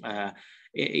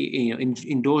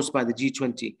 endorsed by the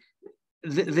G20,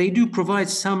 they do provide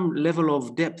some level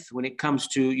of depth when it comes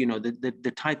to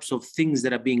the types of things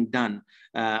that are being done.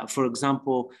 For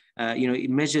example, it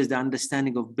measures the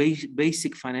understanding of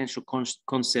basic financial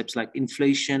concepts like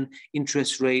inflation,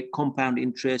 interest rate, compound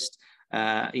interest,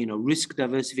 risk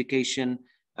diversification,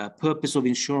 purpose of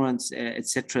insurance,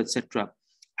 etc., etc.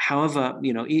 However,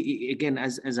 again,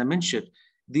 as I mentioned,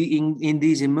 in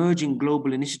these emerging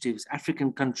global initiatives,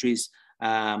 African countries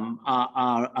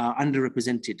are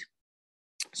underrepresented.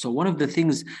 So one of the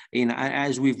things,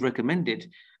 as we've recommended,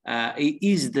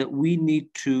 is that we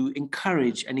need to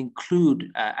encourage and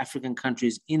include African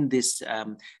countries in these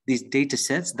data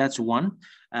sets. That's one.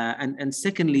 And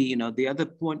secondly, the other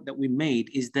point that we made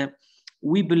is that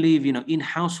we believe, in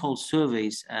household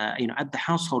surveys, at the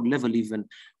household level even,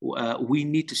 we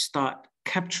need to start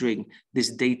capturing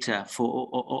this data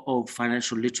of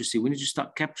financial literacy. We need to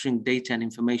start capturing data and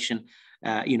information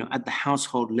at the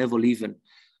household level even.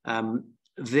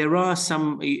 There are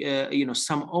some,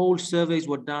 some old surveys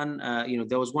were done.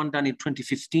 There was one done in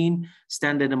 2015,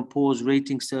 Standard & Poor's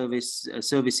rating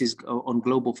services on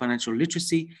global financial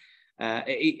literacy.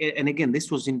 And again,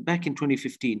 this was back in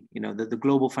 2015, the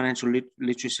Global Financial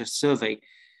Literacy Survey.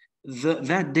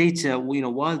 That data,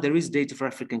 while there is data for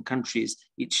African countries,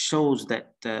 it shows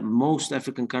that most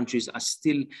African countries are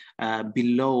still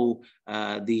below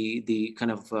the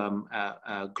kind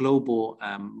of global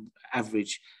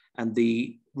average, and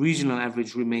the regional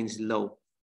average remains low.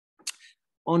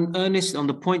 On Ernest, on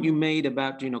the point you made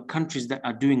about countries that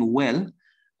are doing well,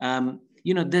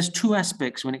 there's two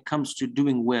aspects when it comes to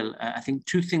doing well. I think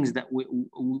two things that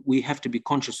we have to be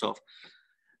conscious of.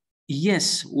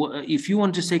 Yes, if you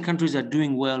want to say countries are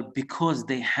doing well because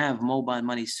they have mobile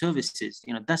money services,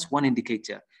 that's one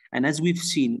indicator. And as we've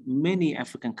seen, many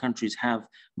African countries have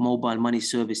mobile money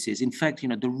services. In fact,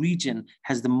 the region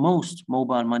has the most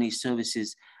mobile money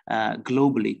services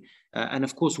globally. And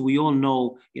of course, we all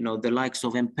know, the likes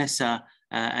of M-Pesa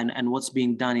and what's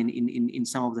being done in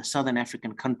some of the Southern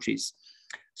African countries.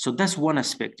 So that's one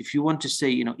aspect. If you want to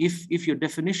say, if your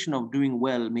definition of doing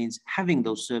well means having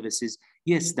those services,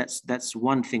 yes, that's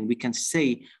one thing. We can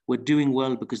say we're doing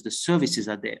well because the services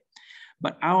are there.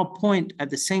 But our point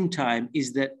at the same time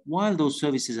is that while those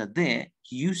services are there,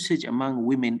 usage among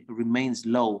women remains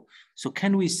low. So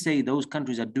can we say those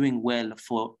countries are doing well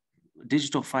for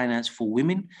digital finance for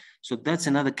women? So that's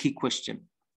another key question.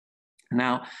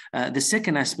 Now, the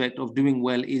second aspect of doing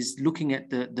well is looking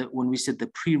at when we said the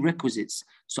prerequisites.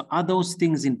 So are those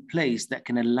things in place that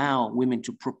can allow women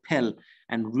to propel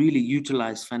and really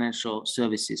utilize financial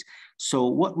services? So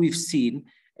what we've seen,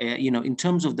 in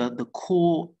terms of the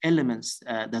core elements,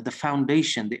 the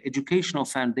foundation, the educational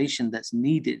foundation that's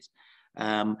needed.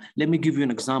 Let me give you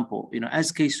an example.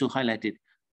 As Keisu highlighted,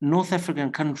 North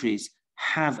African countries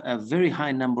have a very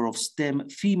high number of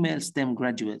female STEM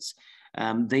graduates.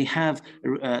 They have,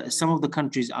 some of the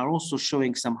countries are also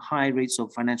showing some high rates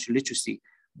of financial literacy,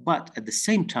 but at the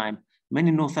same time,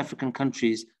 many North African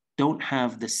countries don't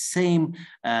have the same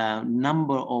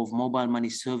number of mobile money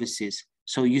services.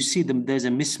 So you see there's a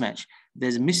mismatch.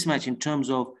 There's a mismatch in terms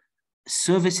of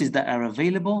services that are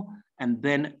available and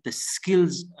then the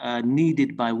skills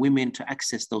needed by women to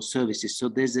access those services. So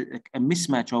there's a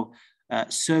mismatch of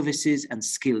services and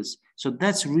skills. So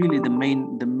that's really the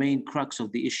main crux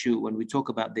of the issue when we talk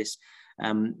about this.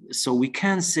 So we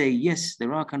can say, yes,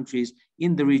 there are countries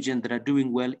in the region that are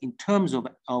doing well in terms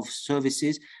of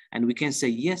services. And we can say,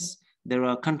 yes, there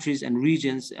are countries and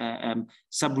regions,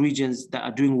 sub-regions that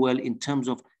are doing well in terms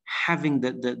of having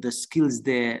the skills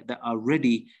there that are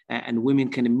ready and women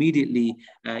can immediately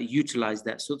utilize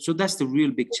that. So that's the real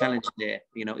big challenge there.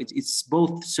 It's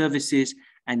both services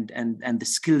and the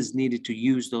skills needed to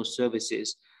use those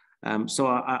services. So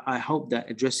I hope that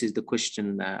addresses the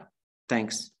question.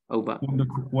 Thanks, Oba.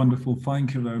 Wonderful.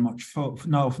 Thank you very much.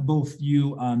 Now, for both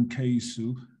you and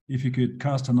Keisu, if you could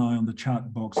cast an eye on the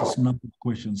chat box, there's a number of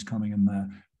questions coming in there.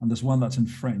 And there's one that's in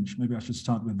French. Maybe I should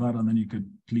start with that, and then you could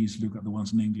please look at the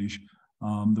ones in English.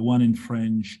 The one in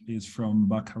French is from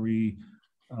Bakary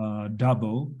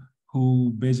Dabo,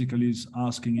 who basically is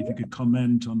asking if you could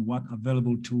comment on what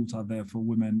available tools are there for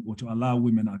women or to allow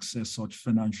women access such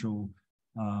financial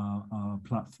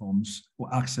platforms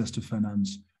or access to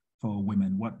finance for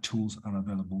women. What tools are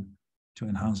available to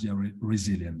enhance their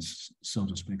resilience, so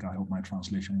to speak? I hope my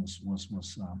translation was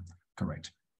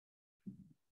correct.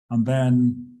 And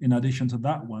then, in addition to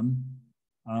that one,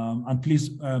 and please,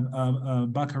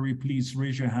 Bakary, please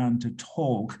raise your hand to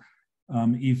talk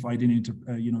if I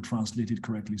didn't, translate it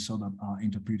correctly, so that our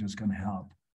interpreters can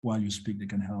help while you speak. They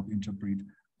can help interpret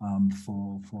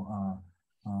for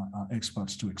our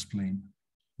experts to explain.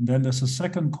 And then there's a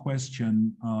second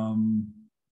question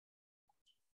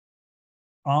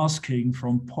asking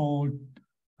from Paul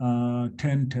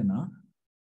Tentena.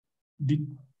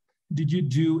 Did you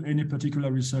do any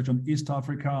particular research on East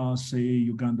Africa, say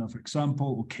Uganda, for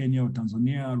example, or Kenya, or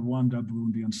Tanzania, Rwanda,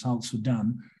 Burundi, and South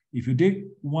Sudan? If you did,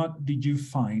 what did you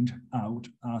find out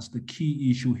as the key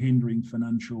issue hindering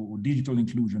financial or digital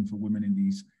inclusion for women in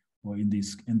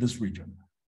this region?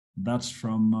 That's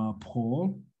from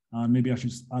Paul. Maybe I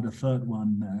should add a third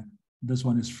one there. This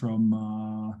one is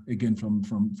from, again, from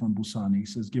Busani. He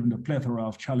says, given the plethora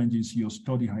of challenges your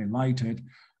study highlighted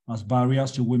as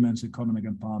barriers to women's economic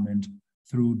empowerment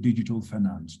through digital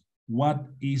finance, what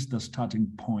is the starting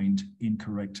point in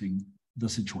correcting the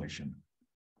situation?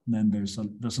 And then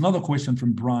there's another question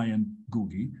from Brian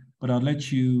Gugi, but I'll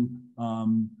let you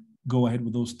go ahead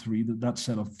with those three, that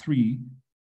set of three.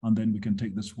 and then we can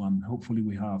take this one. Hopefully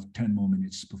we have 10 more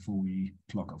minutes before we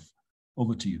clock off.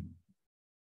 Over to you.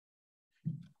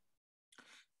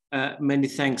 Many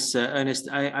thanks, Ernest.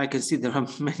 I can see there are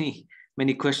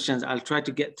many questions. I'll try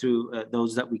to get through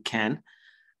those that we can.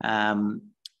 I'm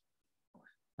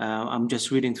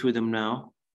just reading through them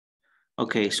now.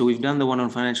 Okay, so we've done the one on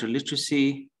financial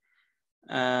literacy.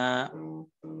 The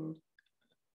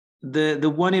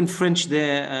one in French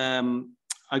there,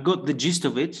 I got the gist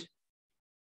of it.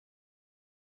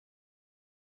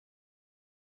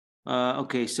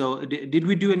 Okay, so did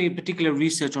we do any particular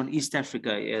research on East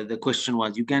Africa? The question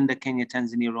was Uganda, Kenya,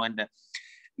 Tanzania, Rwanda.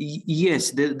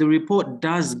 Yes, the report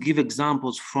does give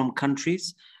examples from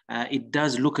countries. It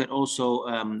does look at also,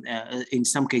 in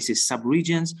some cases,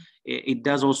 sub-regions. It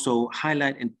does also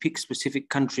highlight and pick specific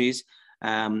countries,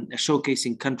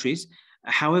 showcasing countries.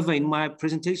 However, in my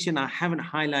presentation, I haven't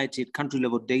highlighted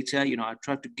country-level data. You know, I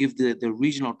tried to give the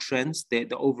regional trends, the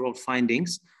overall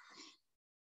findings.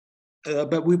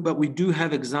 But we do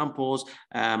have examples,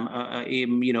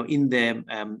 in there,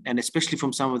 and especially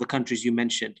from some of the countries you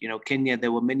mentioned. You know, Kenya.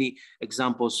 There were many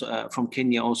examples from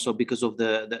Kenya also because of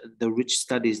the rich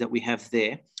studies that we have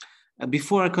there.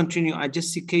 Before I continue, I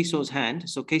just see Keiso's hand.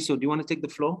 So Keiso, do you want to take the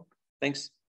floor?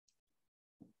 Thanks.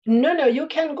 No, you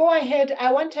can go ahead.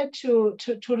 I wanted to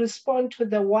respond to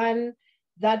the one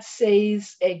that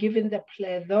says, given the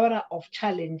plethora of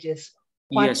challenges,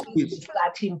 what is the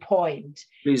starting point?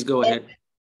 Please go ahead.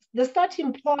 The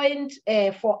starting point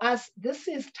for us, this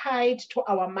is tied to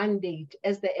our mandate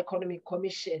as the Economic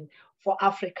Commission for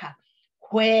Africa,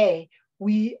 where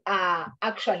we are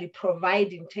actually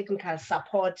providing technical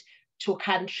support to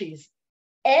countries.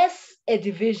 As a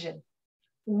division,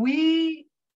 we,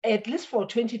 at least for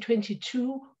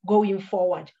 2022 going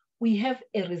forward, we have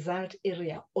a result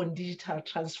area on digital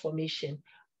transformation,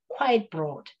 quite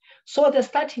broad. So the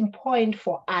starting point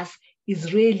for us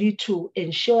is really to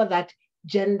ensure that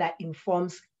gender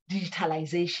informs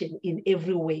digitalization in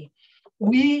every way.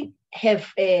 We have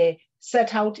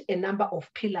set out a number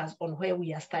of pillars on where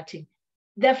we are starting.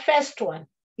 The first one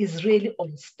is really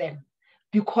on STEM,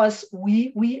 because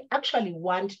we actually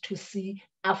want to see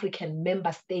African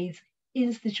member states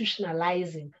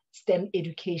institutionalizing STEM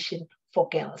education for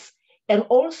girls, and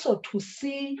also to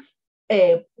see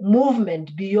a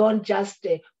movement beyond just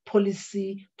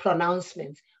policy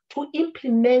pronouncements to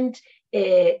implement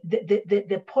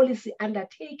the policy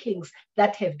undertakings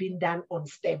that have been done on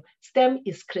STEM. STEM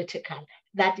is critical.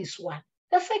 That is one.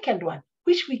 The second one,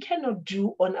 which we cannot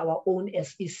do on our own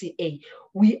as ECA,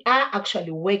 we are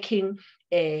actually working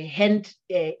hand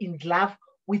in glove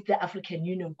with the African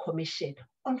Union Commission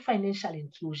on financial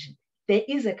inclusion. There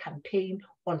is a campaign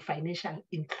on financial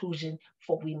inclusion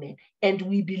for women. And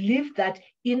we believe that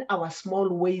in our small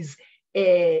ways,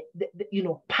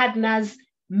 partners,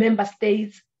 member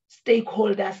states,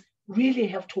 stakeholders really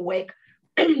have to work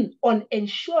on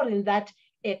ensuring that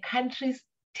countries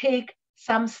take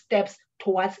some steps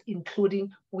towards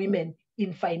including women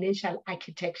in financial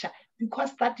architecture,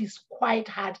 because that is quite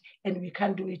hard and we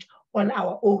can't do it on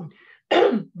our own.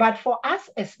 But for us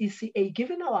as ECA,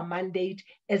 given our mandate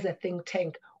as a think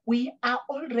tank, we are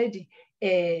already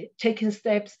taking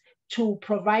steps to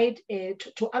provide,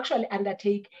 to actually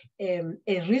undertake a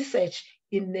research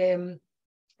in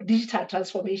digital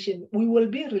transformation. We will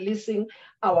be releasing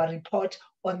our report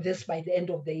on this by the end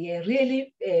of the year,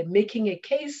 really making a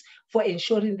case for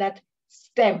ensuring that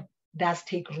STEM does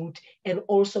take root, and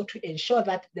also to ensure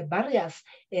that the barriers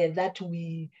that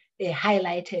we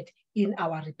highlighted in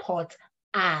our report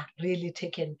are really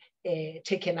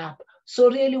taken up. So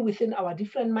really within our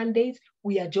different mandates,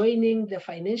 we are joining the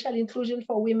Financial Inclusion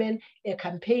for Women, a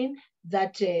campaign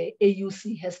that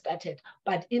AUC has started.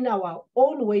 But in our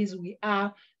own ways, we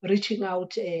are reaching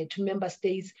out to member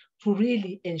states to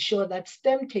really ensure that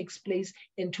STEM takes place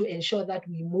and to ensure that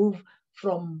we move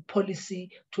from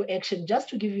policy to action. Just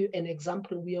to give you an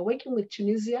example, we are working with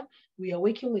Tunisia, we are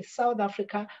working with South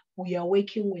Africa, we are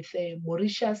working with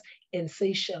Mauritius and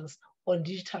Seychelles on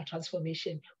digital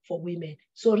transformation for women.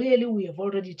 So really, we have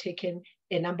already taken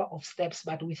a number of steps,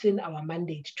 but within our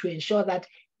mandate, to ensure that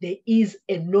there is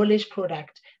a knowledge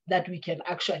product that we can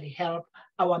actually help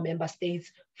our member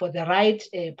states for the right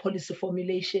policy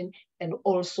formulation and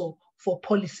also for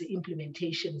policy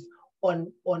implementations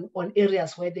on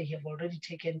areas where they have already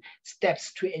taken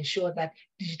steps to ensure that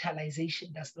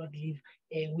digitalization does not leave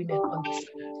women on the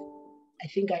side. I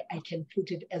think I can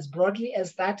put it as broadly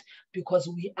as that, because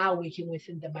we are working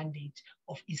within the mandate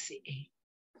of ECA.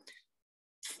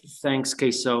 Thanks,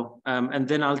 Keiso. And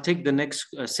then I'll take the next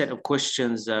set of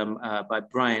questions by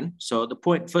Brian. So the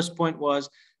first point was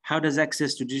How does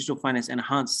access to digital finance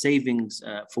enhance savings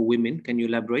for women? Can you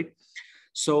elaborate?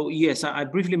 So yes, I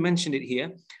briefly mentioned it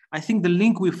here. I think the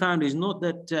link we found is not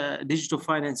that digital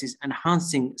finance is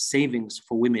enhancing savings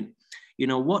for women. You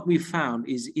know, what we found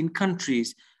is in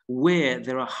countries where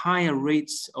there are higher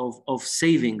rates of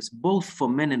savings, both for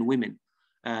men and women,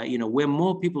 you know, where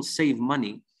more people save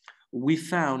money, we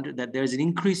found that there's an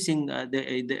increasing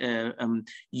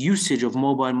usage of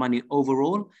mobile money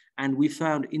overall. And we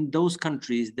found in those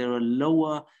countries, there are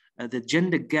lower, the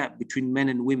gender gap between men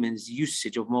and women's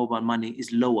usage of mobile money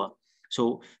is lower.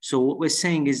 So what we're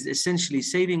saying is essentially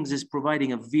savings is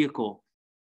providing a vehicle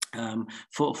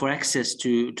for access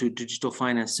to digital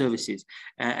finance services.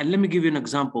 And let me give you an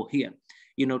example here.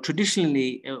 You know,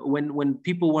 traditionally, when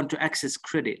people want to access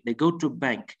credit, they go to a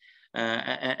bank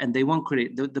and they want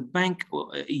credit. The bank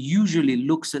usually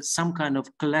looks at some kind of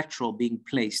collateral being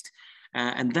placed.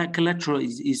 And that collateral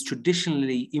is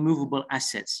traditionally immovable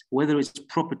assets, whether it's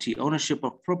property, ownership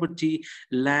of property,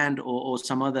 land, or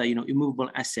some other, you know, immovable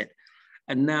asset.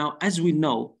 And now, as we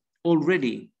know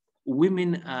already,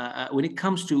 women, when it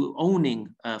comes to owning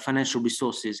financial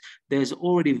resources, there's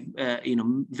already you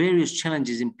know, various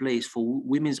challenges in place for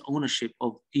women's ownership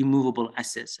of immovable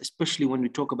assets, especially when we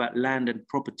talk about land and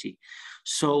property.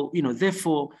 So, you know,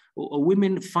 therefore,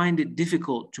 women find it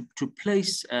difficult to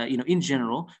place, you know, in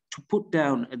general, to put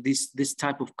down this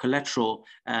type of collateral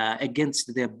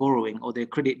against their borrowing or their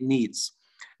credit needs.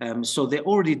 So they're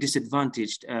already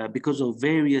disadvantaged because of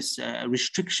various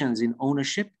restrictions in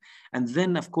ownership. And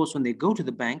then, of course, when they go to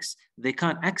the banks, they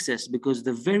can't access because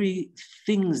the very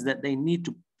things that they need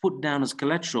to put down as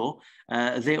collateral,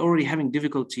 they're already having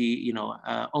difficulty, you know,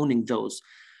 owning those.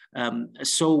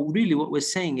 So really what we're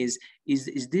saying is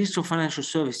digital financial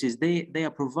services, they are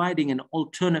providing an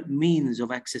alternate means of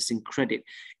accessing credit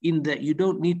in that you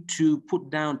don't need to put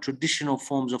down traditional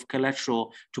forms of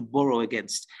collateral to borrow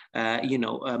against, you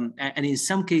know, and in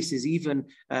some cases even,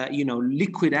 you know,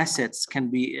 liquid assets can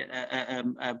be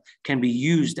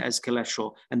used as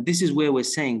collateral. And this is where we're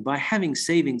saying by having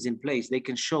savings in place, they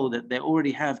can show that they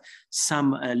already have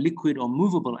some liquid or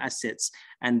movable assets,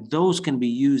 and those can be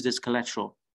used as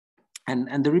collateral.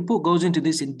 And the report goes into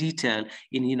this in detail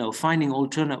in, you know, finding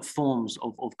alternate forms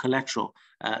of collateral.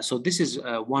 So this is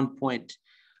one point.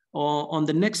 On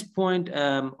the next point,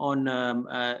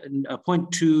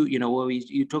 point 2, you know, where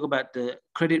you talk about the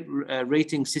credit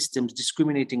rating systems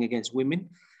discriminating against women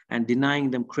and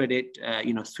denying them credit,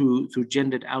 you know, through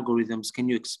gendered algorithms. Can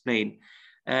you explain?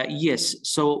 Yes.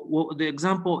 So the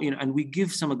example, you know, and we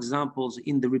give some examples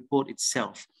in the report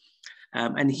itself.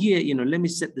 And here, you know, let me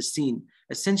set the scene.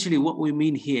 Essentially, what we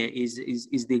mean here is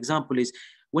the example is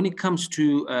when it comes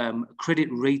to credit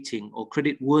rating or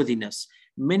credit worthiness,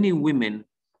 many women,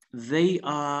 they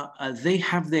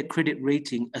have their credit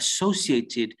rating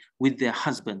associated with their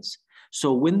husbands.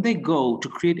 So when they go to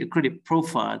create a credit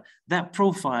profile, that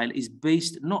profile is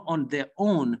based not on their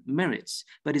own merits,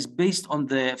 but is based on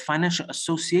the financial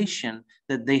association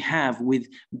that they have with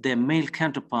their male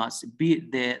counterparts, be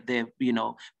it their you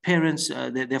know, parents,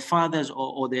 their fathers,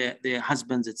 or their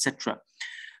husbands, etc.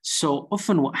 So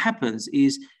often what happens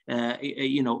is,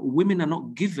 you know, women are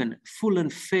not given full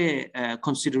and fair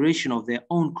consideration of their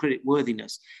own credit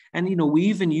worthiness. And, you know, we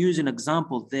even use an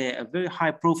example there, a very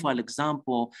high profile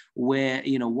example where,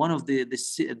 you know, one of the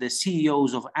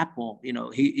CEOs of Apple, you know,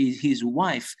 his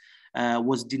wife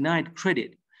was denied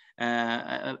credit,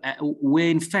 where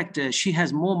in fact she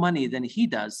has more money than he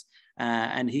does.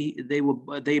 And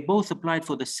they both applied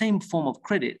for the same form of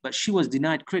credit, but she was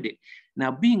denied credit. Now,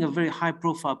 being a very high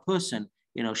profile person,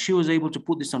 you know, she was able to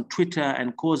put this on Twitter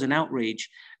and cause an outrage.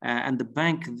 And the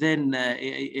bank then,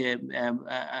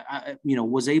 you know,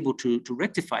 was able to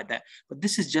rectify that. But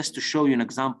this is just to show you an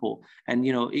example. And,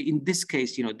 you know, in this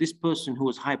case, you know, this person who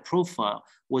was high profile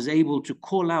was able to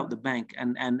call out the bank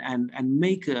and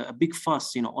make a big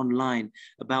fuss, you know, online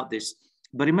about this.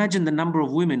 But imagine the number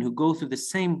of women who go through the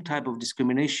same type of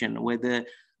discrimination where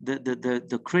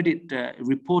the credit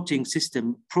reporting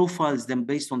system profiles them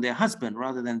based on their husband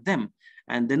rather than them.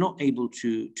 And they're not able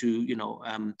to you know,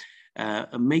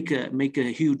 make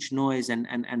a huge noise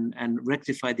and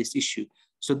rectify this issue.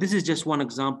 So this is just one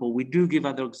example. We do give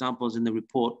other examples in the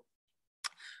report.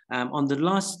 On the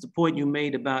last point you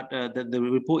made about the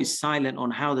report is silent on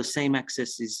how the same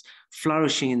access is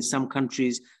flourishing in some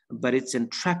countries, but it's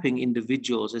entrapping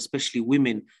individuals, especially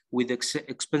women, with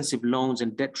expensive loans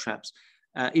and debt traps.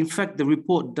 In fact, the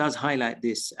report does highlight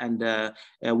this, and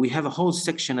we have a whole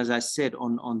section, as I said,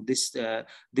 on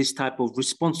this type of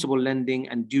responsible lending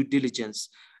and due diligence.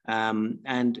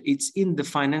 And it's in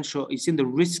the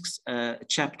risks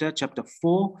chapter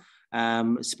 4.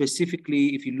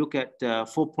 Specifically, if you look at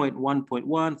 4.1.1,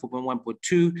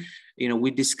 4.1.2,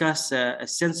 we discuss a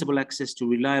sensible access to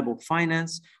reliable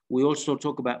finance. We also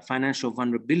talk about financial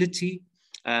vulnerability.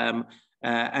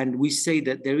 And we say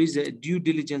that there is a due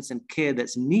diligence and care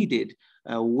that's needed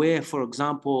where, for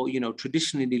example,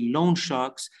 traditionally loan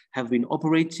sharks have been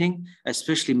operating,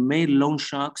 especially male loan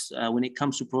sharks, when it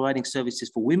comes to providing services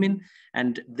for women,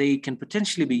 and they can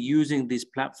potentially be using these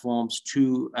platforms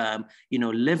to,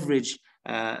 leverage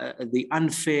the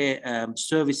unfair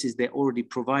services they're already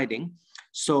providing.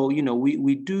 So,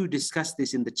 we do discuss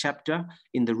this in the chapter,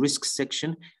 in the risks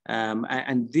section.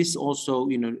 And this also,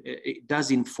 it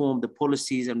does inform the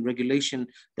policies and regulation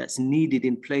that's needed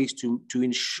in place to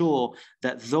ensure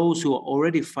that those who are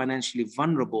already financially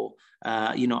vulnerable,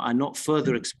 are not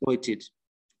further exploited.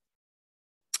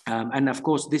 And of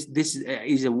course, this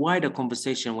is a wider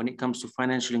conversation when it comes to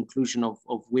financial inclusion of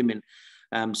women.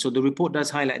 So the report does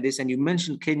highlight this, and you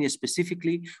mentioned Kenya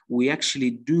specifically. We actually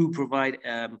do provide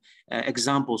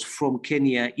examples from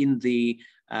Kenya in the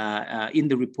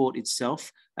report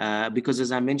itself, because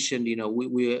as I mentioned,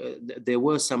 there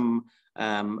were some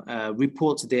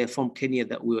reports there from Kenya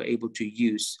that we were able to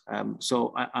use.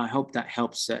 So I hope that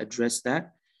helps address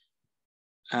that.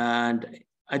 And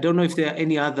I don't know if there are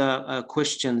any other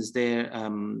questions there.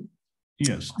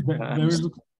 Yes,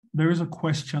 there is a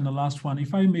question, the last one.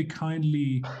 If I may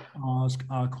kindly ask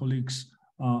our colleagues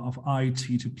of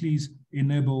IT to please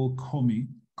enable Komi.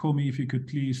 Komi, if you could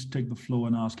please take the floor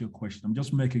and ask your question. I'm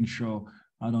just making sure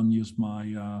I don't use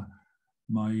my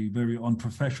my very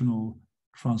unprofessional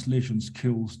translation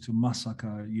skills to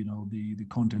massacre, the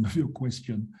content of your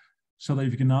question. So that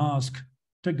if you can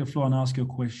take the floor and ask your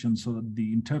question so that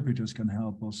the interpreters can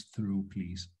help us through,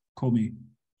 please. Komi,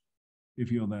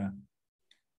 if you're there.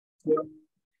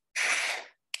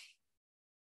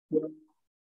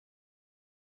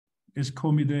 Is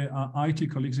Komi there? Our IT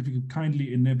colleagues, if you could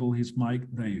kindly enable his mic.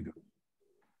 There you go.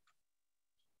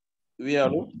 Oui,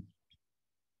 allô?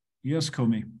 Yes,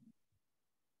 Komi.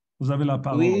 Vous avez la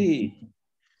parole. Oui.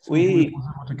 Si oui. Vous pouvez poser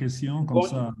votre question comme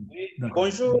ça.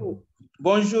 Bonjour.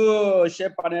 Bonjour,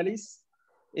 chers panélistes.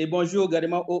 Et bonjour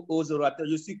également aux orateurs.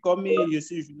 Je suis Komi, je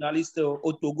suis journaliste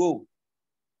au Togo.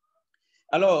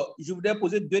 Alors, je voudrais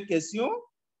poser deux questions.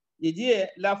 Il dit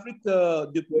l'Afrique,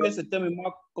 depuis un certain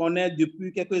moment, connaît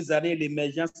depuis quelques années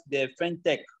l'émergence des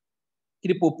fintech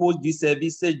qui proposent du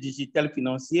service digital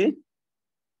financier.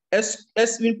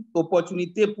 Est-ce une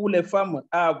opportunité pour les femmes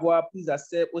à avoir plus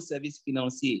accès aux services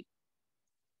financiers?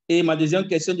 Et ma deuxième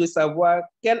question est de savoir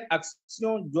quelles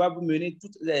actions doivent mener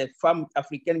toutes les femmes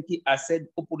africaines qui accèdent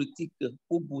aux politiques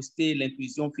pour booster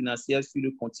l'inclusion financière sur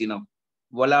le continent.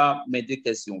 Voilà mes deux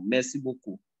questions. Merci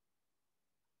beaucoup.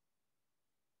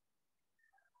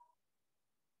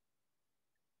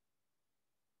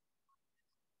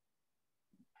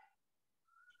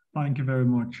 Thank you very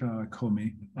much,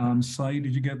 Komi. Said,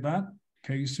 did you get that?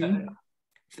 Keisu?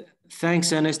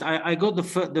 Thanks, Ernest. I got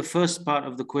the first part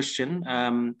of the question.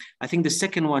 I think the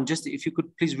second one, just if you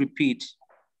could please repeat.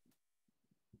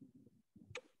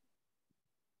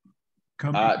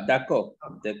 D'accord.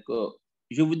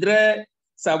 Je voudrais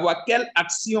savoir quelles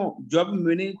actions doivent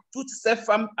mener toutes ces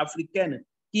femmes africaines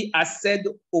qui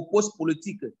accèdent aux postes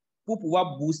politiques pour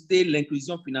pouvoir booster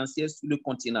l'inclusion financière sur le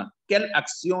continent. Quelles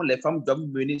actions les femmes doivent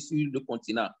mener sur le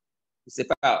continent? Je ne sais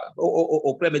pas,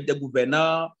 auprès des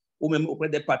gouvernants ou même auprès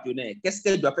des partenaires. Qu'est-ce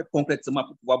qu'elles doivent faire concrètement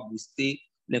pour pouvoir booster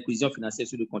l'inclusion financière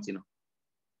sur le continent?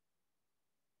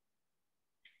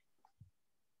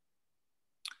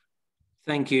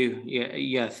 Thank you.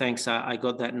 Yeah, thanks. I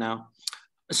got that now.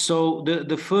 So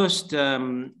the first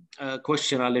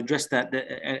question, I'll address that.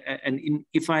 And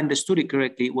if I understood it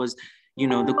correctly, it was,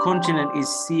 the continent is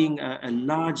seeing a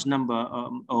large number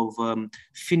of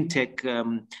fintech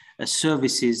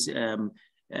services,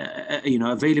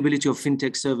 availability of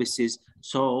fintech services.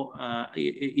 So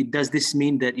does this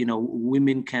mean that,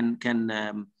 women can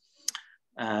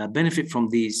benefit from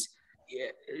these?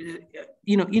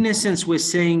 In a sense, we're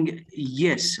saying,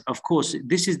 yes, of course,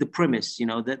 this is the premise,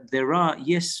 that there are,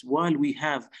 yes, while we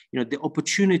have, the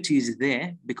opportunities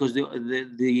there, because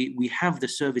we have the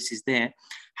services there.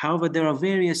 However, there are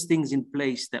various things in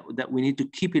place that we need to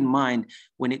keep in mind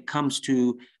when it comes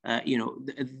to,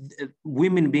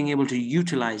 women being able to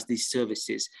utilize these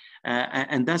services.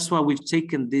 And that's why we've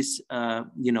taken this,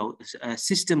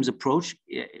 systems approach,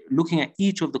 looking at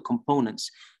each of the components.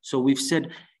 So we've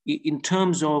said, in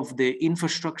terms of the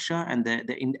infrastructure and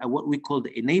what we call the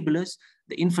enablers,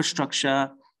 the infrastructure,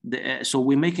 So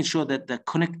we're making sure that the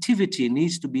connectivity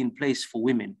needs to be in place for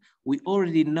women. We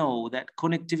already know that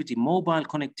connectivity, mobile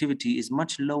connectivity, is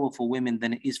much lower for women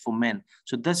than it is for men.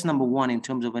 So that's number one in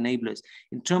terms of enablers.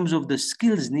 In terms of the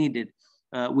skills needed,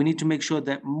 we need to make sure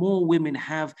that more women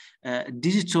have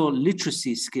digital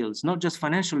literacy skills, not just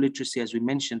financial literacy, as we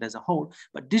mentioned as a whole,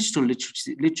 but digital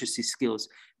literacy skills,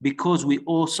 because we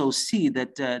also see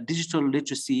that digital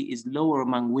literacy is lower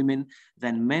among women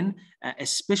than men,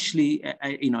 especially,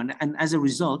 and as a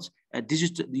result,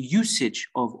 digital usage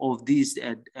of these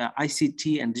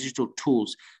ICT and digital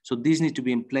tools. So these need to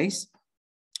be in place.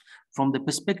 From the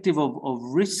perspective of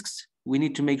risks, we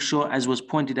need to make sure, as was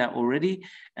pointed out already,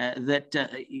 that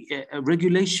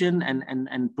regulation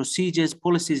and procedures,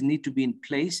 policies need to be in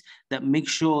place that make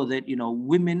sure that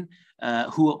women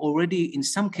who are already in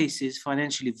some cases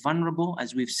financially vulnerable,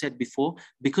 as we've said before,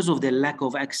 because of their lack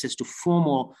of access to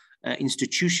formal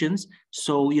institutions.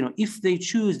 So if they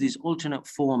choose these alternate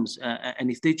forms and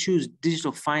if they choose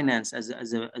digital finance as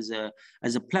a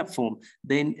platform,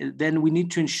 then we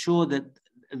need to ensure that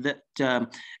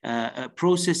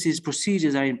processes,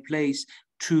 procedures are in place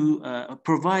to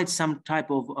provide some type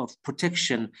of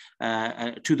protection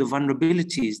to the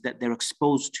vulnerabilities that they're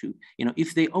exposed to.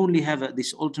 If they only have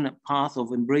this alternate path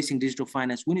of embracing digital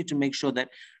finance, we need to make sure that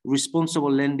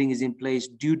responsible lending is in place,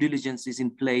 due diligence is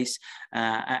in place,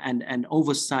 and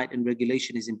oversight and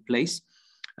regulation is in place.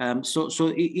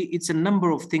 So it's a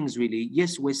number of things, really.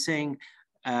 Yes, we're saying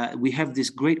we have this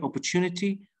great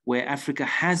opportunity where Africa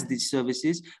has these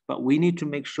services, but we need to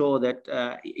make sure that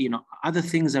other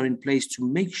things are in place to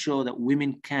make sure that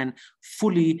women can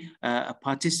fully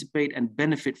participate and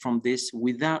benefit from this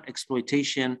without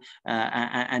exploitation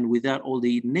and without all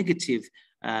the negative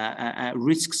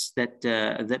risks that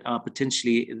are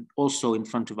potentially also in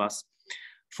front of us.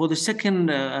 For the second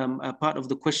part of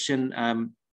the question,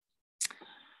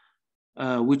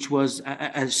 which was,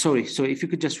 sorry, if you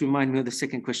could just remind me of the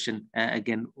second question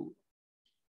again.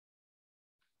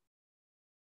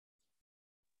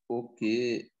 Ok.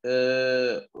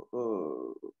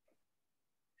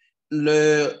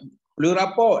 Le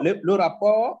rapport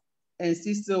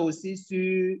insiste aussi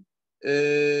sur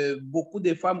beaucoup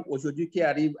de femmes aujourd'hui qui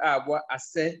arrivent à avoir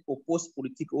accès aux postes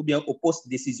politiques ou bien aux postes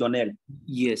décisionnels.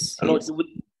 Yes. Alors, yes.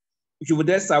 Je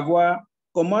voudrais savoir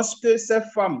comment est-ce que ces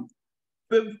femmes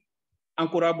peuvent, en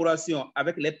collaboration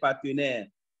avec les partenaires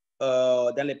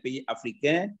dans les pays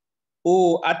africains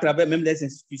ou à travers même les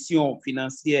institutions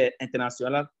financières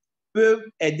internationales, peuvent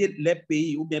aider les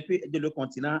pays ou bien peuvent aider le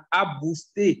continent à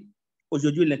booster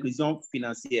aujourd'hui l'inclusion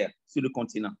financière sur le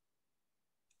continent.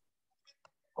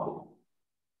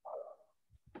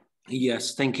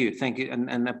 Yes, thank you,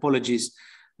 and apologies.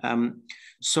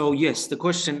 So yes, the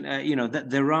question, that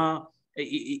there are,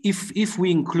 if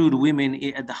we include women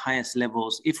at the highest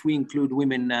levels, if we include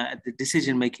women at the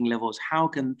decision-making levels, how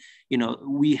can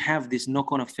we have this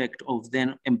knock-on effect of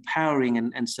then empowering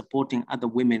and supporting other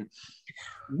women?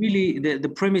 Really, the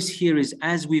premise here is,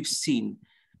 as we've seen,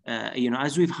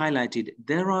 as we've highlighted,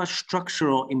 there are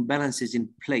structural imbalances in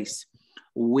place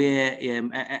where,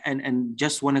 and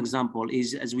just one example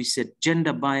is, as we said,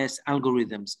 gender bias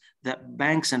algorithms that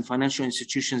banks and financial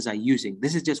institutions are using.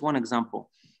 This is just one example.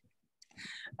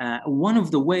 One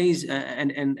of the ways,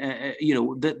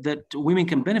 that women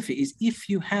can benefit is if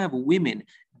you have women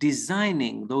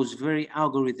designing those very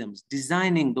algorithms,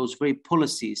 designing those very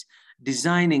policies,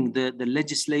 designing the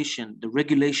legislation, the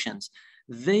regulations.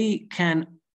 They can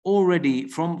already,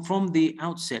 from the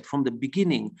outset, from the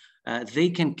beginning,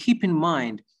 they can keep in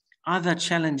mind other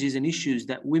challenges and issues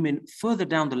that women further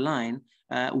down the line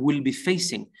will be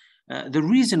facing. The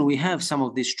reason we have some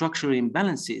of these structural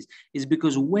imbalances is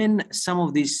because when some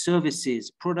of these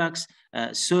services, products,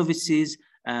 services,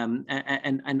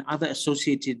 and other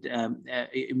associated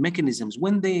mechanisms,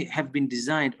 when they have been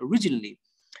designed originally,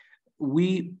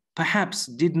 we perhaps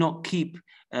did not keep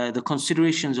the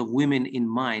considerations of women in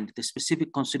mind, the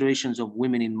specific considerations of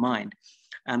women in mind.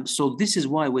 So this is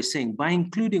why we're saying, by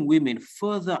including women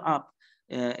further up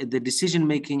the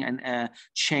decision-making and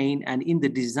chain and in the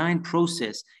design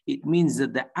process, it means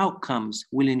that the outcomes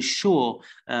will ensure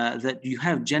that you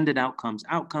have gendered outcomes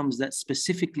that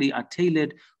specifically are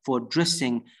tailored for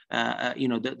addressing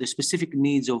the specific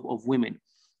needs of women.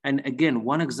 And again,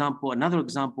 another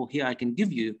example here I can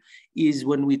give you is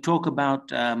when we talk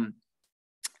about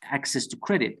access to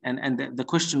credit. And the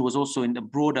question was also in the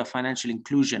broader financial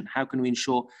inclusion. How can we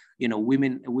ensure,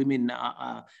 women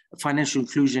financial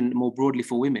inclusion more broadly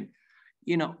for women?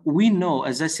 We know,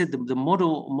 as I said, the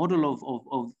model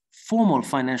formal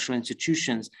financial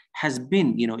institutions has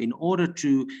been, in order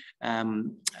to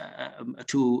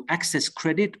access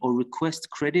credit or request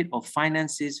credit or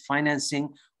financing,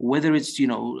 whether it's,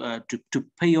 to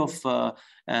pay off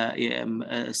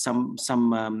some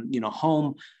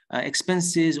home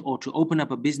expenses or to open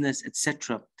up a business,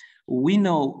 etc. We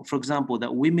know, for example,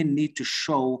 that women need to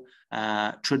show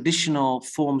traditional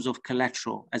forms of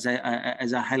collateral, as I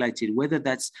highlighted, whether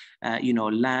that's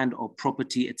land or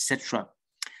property, etc.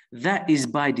 That is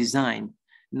by design.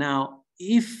 Now,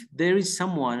 if there is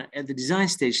someone at the design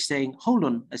stage saying, hold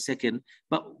on a second,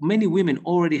 but many women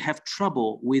already have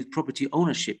trouble with property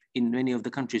ownership in many of the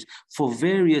countries for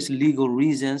various legal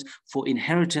reasons, for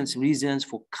inheritance reasons,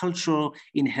 for cultural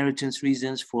inheritance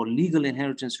reasons, for legal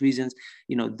inheritance reasons,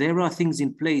 there are things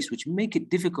in place which make it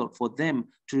difficult for them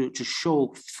to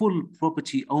show full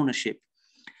property ownership.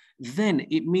 Then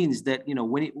it means that,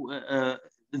 when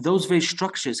those very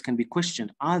structures can be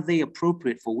questioned. Are they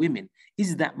appropriate for women?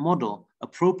 Is that model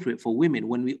appropriate for women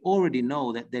when we already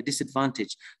know that they're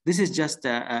disadvantaged? This is just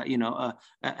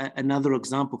another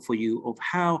example for you of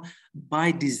how,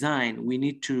 by design, we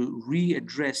need to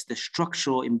readdress the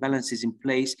structural imbalances in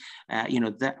place,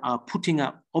 that are putting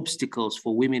up obstacles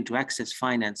for women to access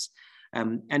finance.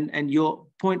 And your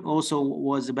point also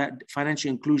was about financial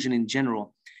inclusion in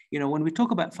general. When we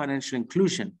talk about financial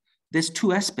inclusion, there's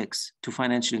two aspects to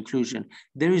financial inclusion.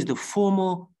 There is the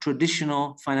formal,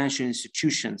 traditional financial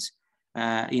institutions.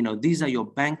 These are your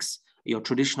banks, your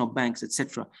traditional banks,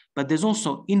 etc. But there's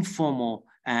also informal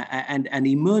and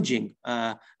emerging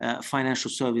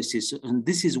financial services. And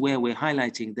this is where we're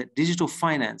highlighting that digital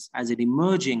finance as an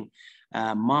emerging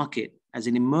market, as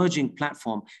an emerging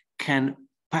platform, can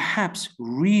perhaps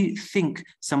rethink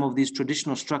some of these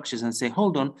traditional structures and say,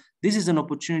 hold on, this is an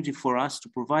opportunity for us to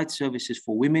provide services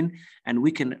for women, and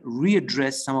we can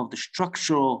readdress some of the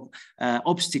structural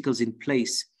obstacles in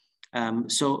place.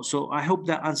 So I hope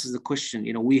that answers the question.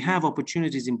 We have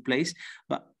opportunities in place,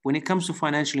 but when it comes to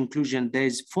financial inclusion,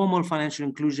 there's formal financial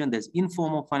inclusion, there's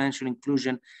informal financial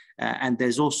inclusion, and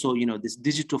there's also, this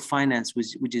digital finance,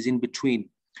 which is in between.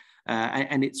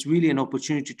 And it's really an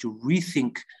opportunity to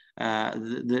rethink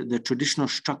the traditional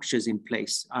structures in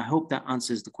place. I hope that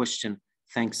answers the question.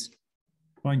 Thanks.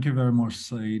 Thank you very much,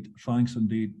 Said. Thanks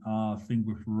indeed. I think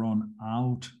we've run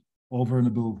out over and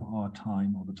above our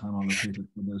time, or the time allocated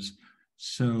for this.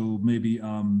 So maybe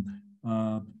 10,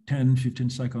 15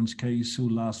 seconds, Keisu,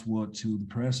 last word to the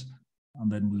press,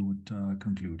 and then we would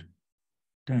conclude.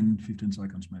 10, 15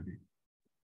 seconds maybe.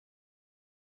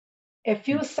 A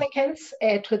few seconds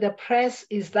to the press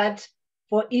is that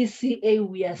for ECA,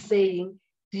 we are saying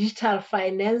digital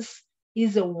finance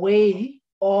is a way,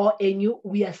 or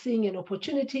we are seeing an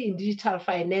opportunity in digital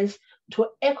finance to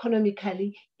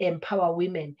economically empower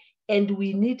women. And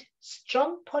we need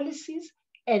strong policies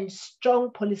and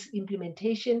strong policy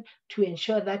implementation to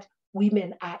ensure that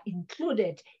women are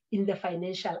included in the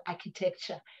financial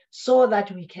architecture, so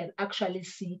that we can actually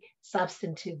see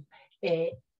substantive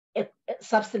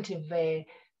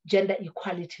gender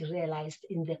equality realized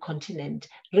in the continent.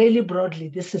 Really broadly,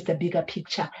 this is the bigger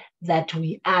picture that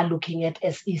we are looking at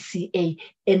as ECA,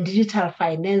 and digital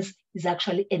finance is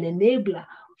actually an enabler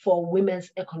for women's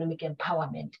economic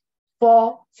empowerment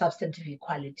for substantive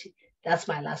equality. That's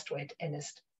my last word,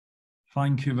 Ernest.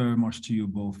 Thank you very much to you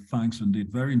both. Thanks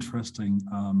indeed. Very interesting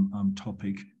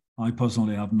topic. I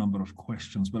personally have a number of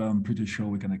questions, but I'm pretty sure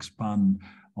we can expand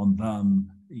on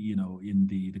them, in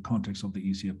the context of the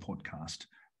ECA podcast.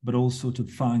 But also to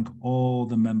thank all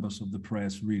the members of the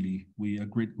press. Really, we're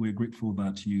grateful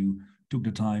that you took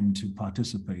the time to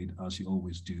participate, as you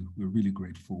always do. We're really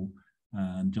grateful.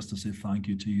 And just to say thank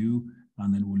you to you,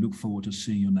 and then we'll look forward to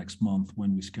seeing you next month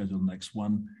when we schedule the next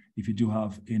one. If you do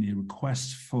have any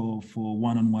requests for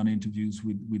one-on-one interviews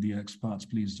with the experts,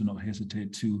 please do not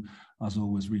hesitate to, as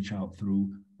always, reach out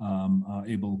through our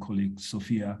able colleague,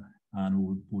 Sophia, and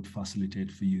we would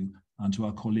facilitate for you. And to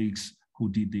our colleagues who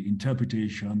did the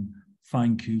interpretation,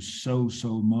 thank you so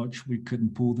much. We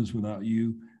couldn't pull this without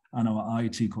you, and our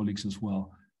IT colleagues as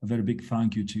well. A very big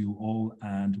thank you to you all,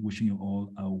 and wishing you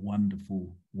all a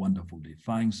wonderful, wonderful day.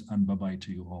 Thanks, and bye-bye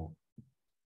to you all.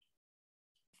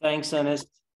 Thanks, Ernest.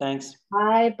 Thanks.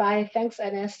 Bye. Thanks,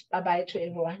 Ernest. Bye-bye to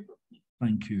everyone.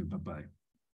 Thank you. Bye-bye.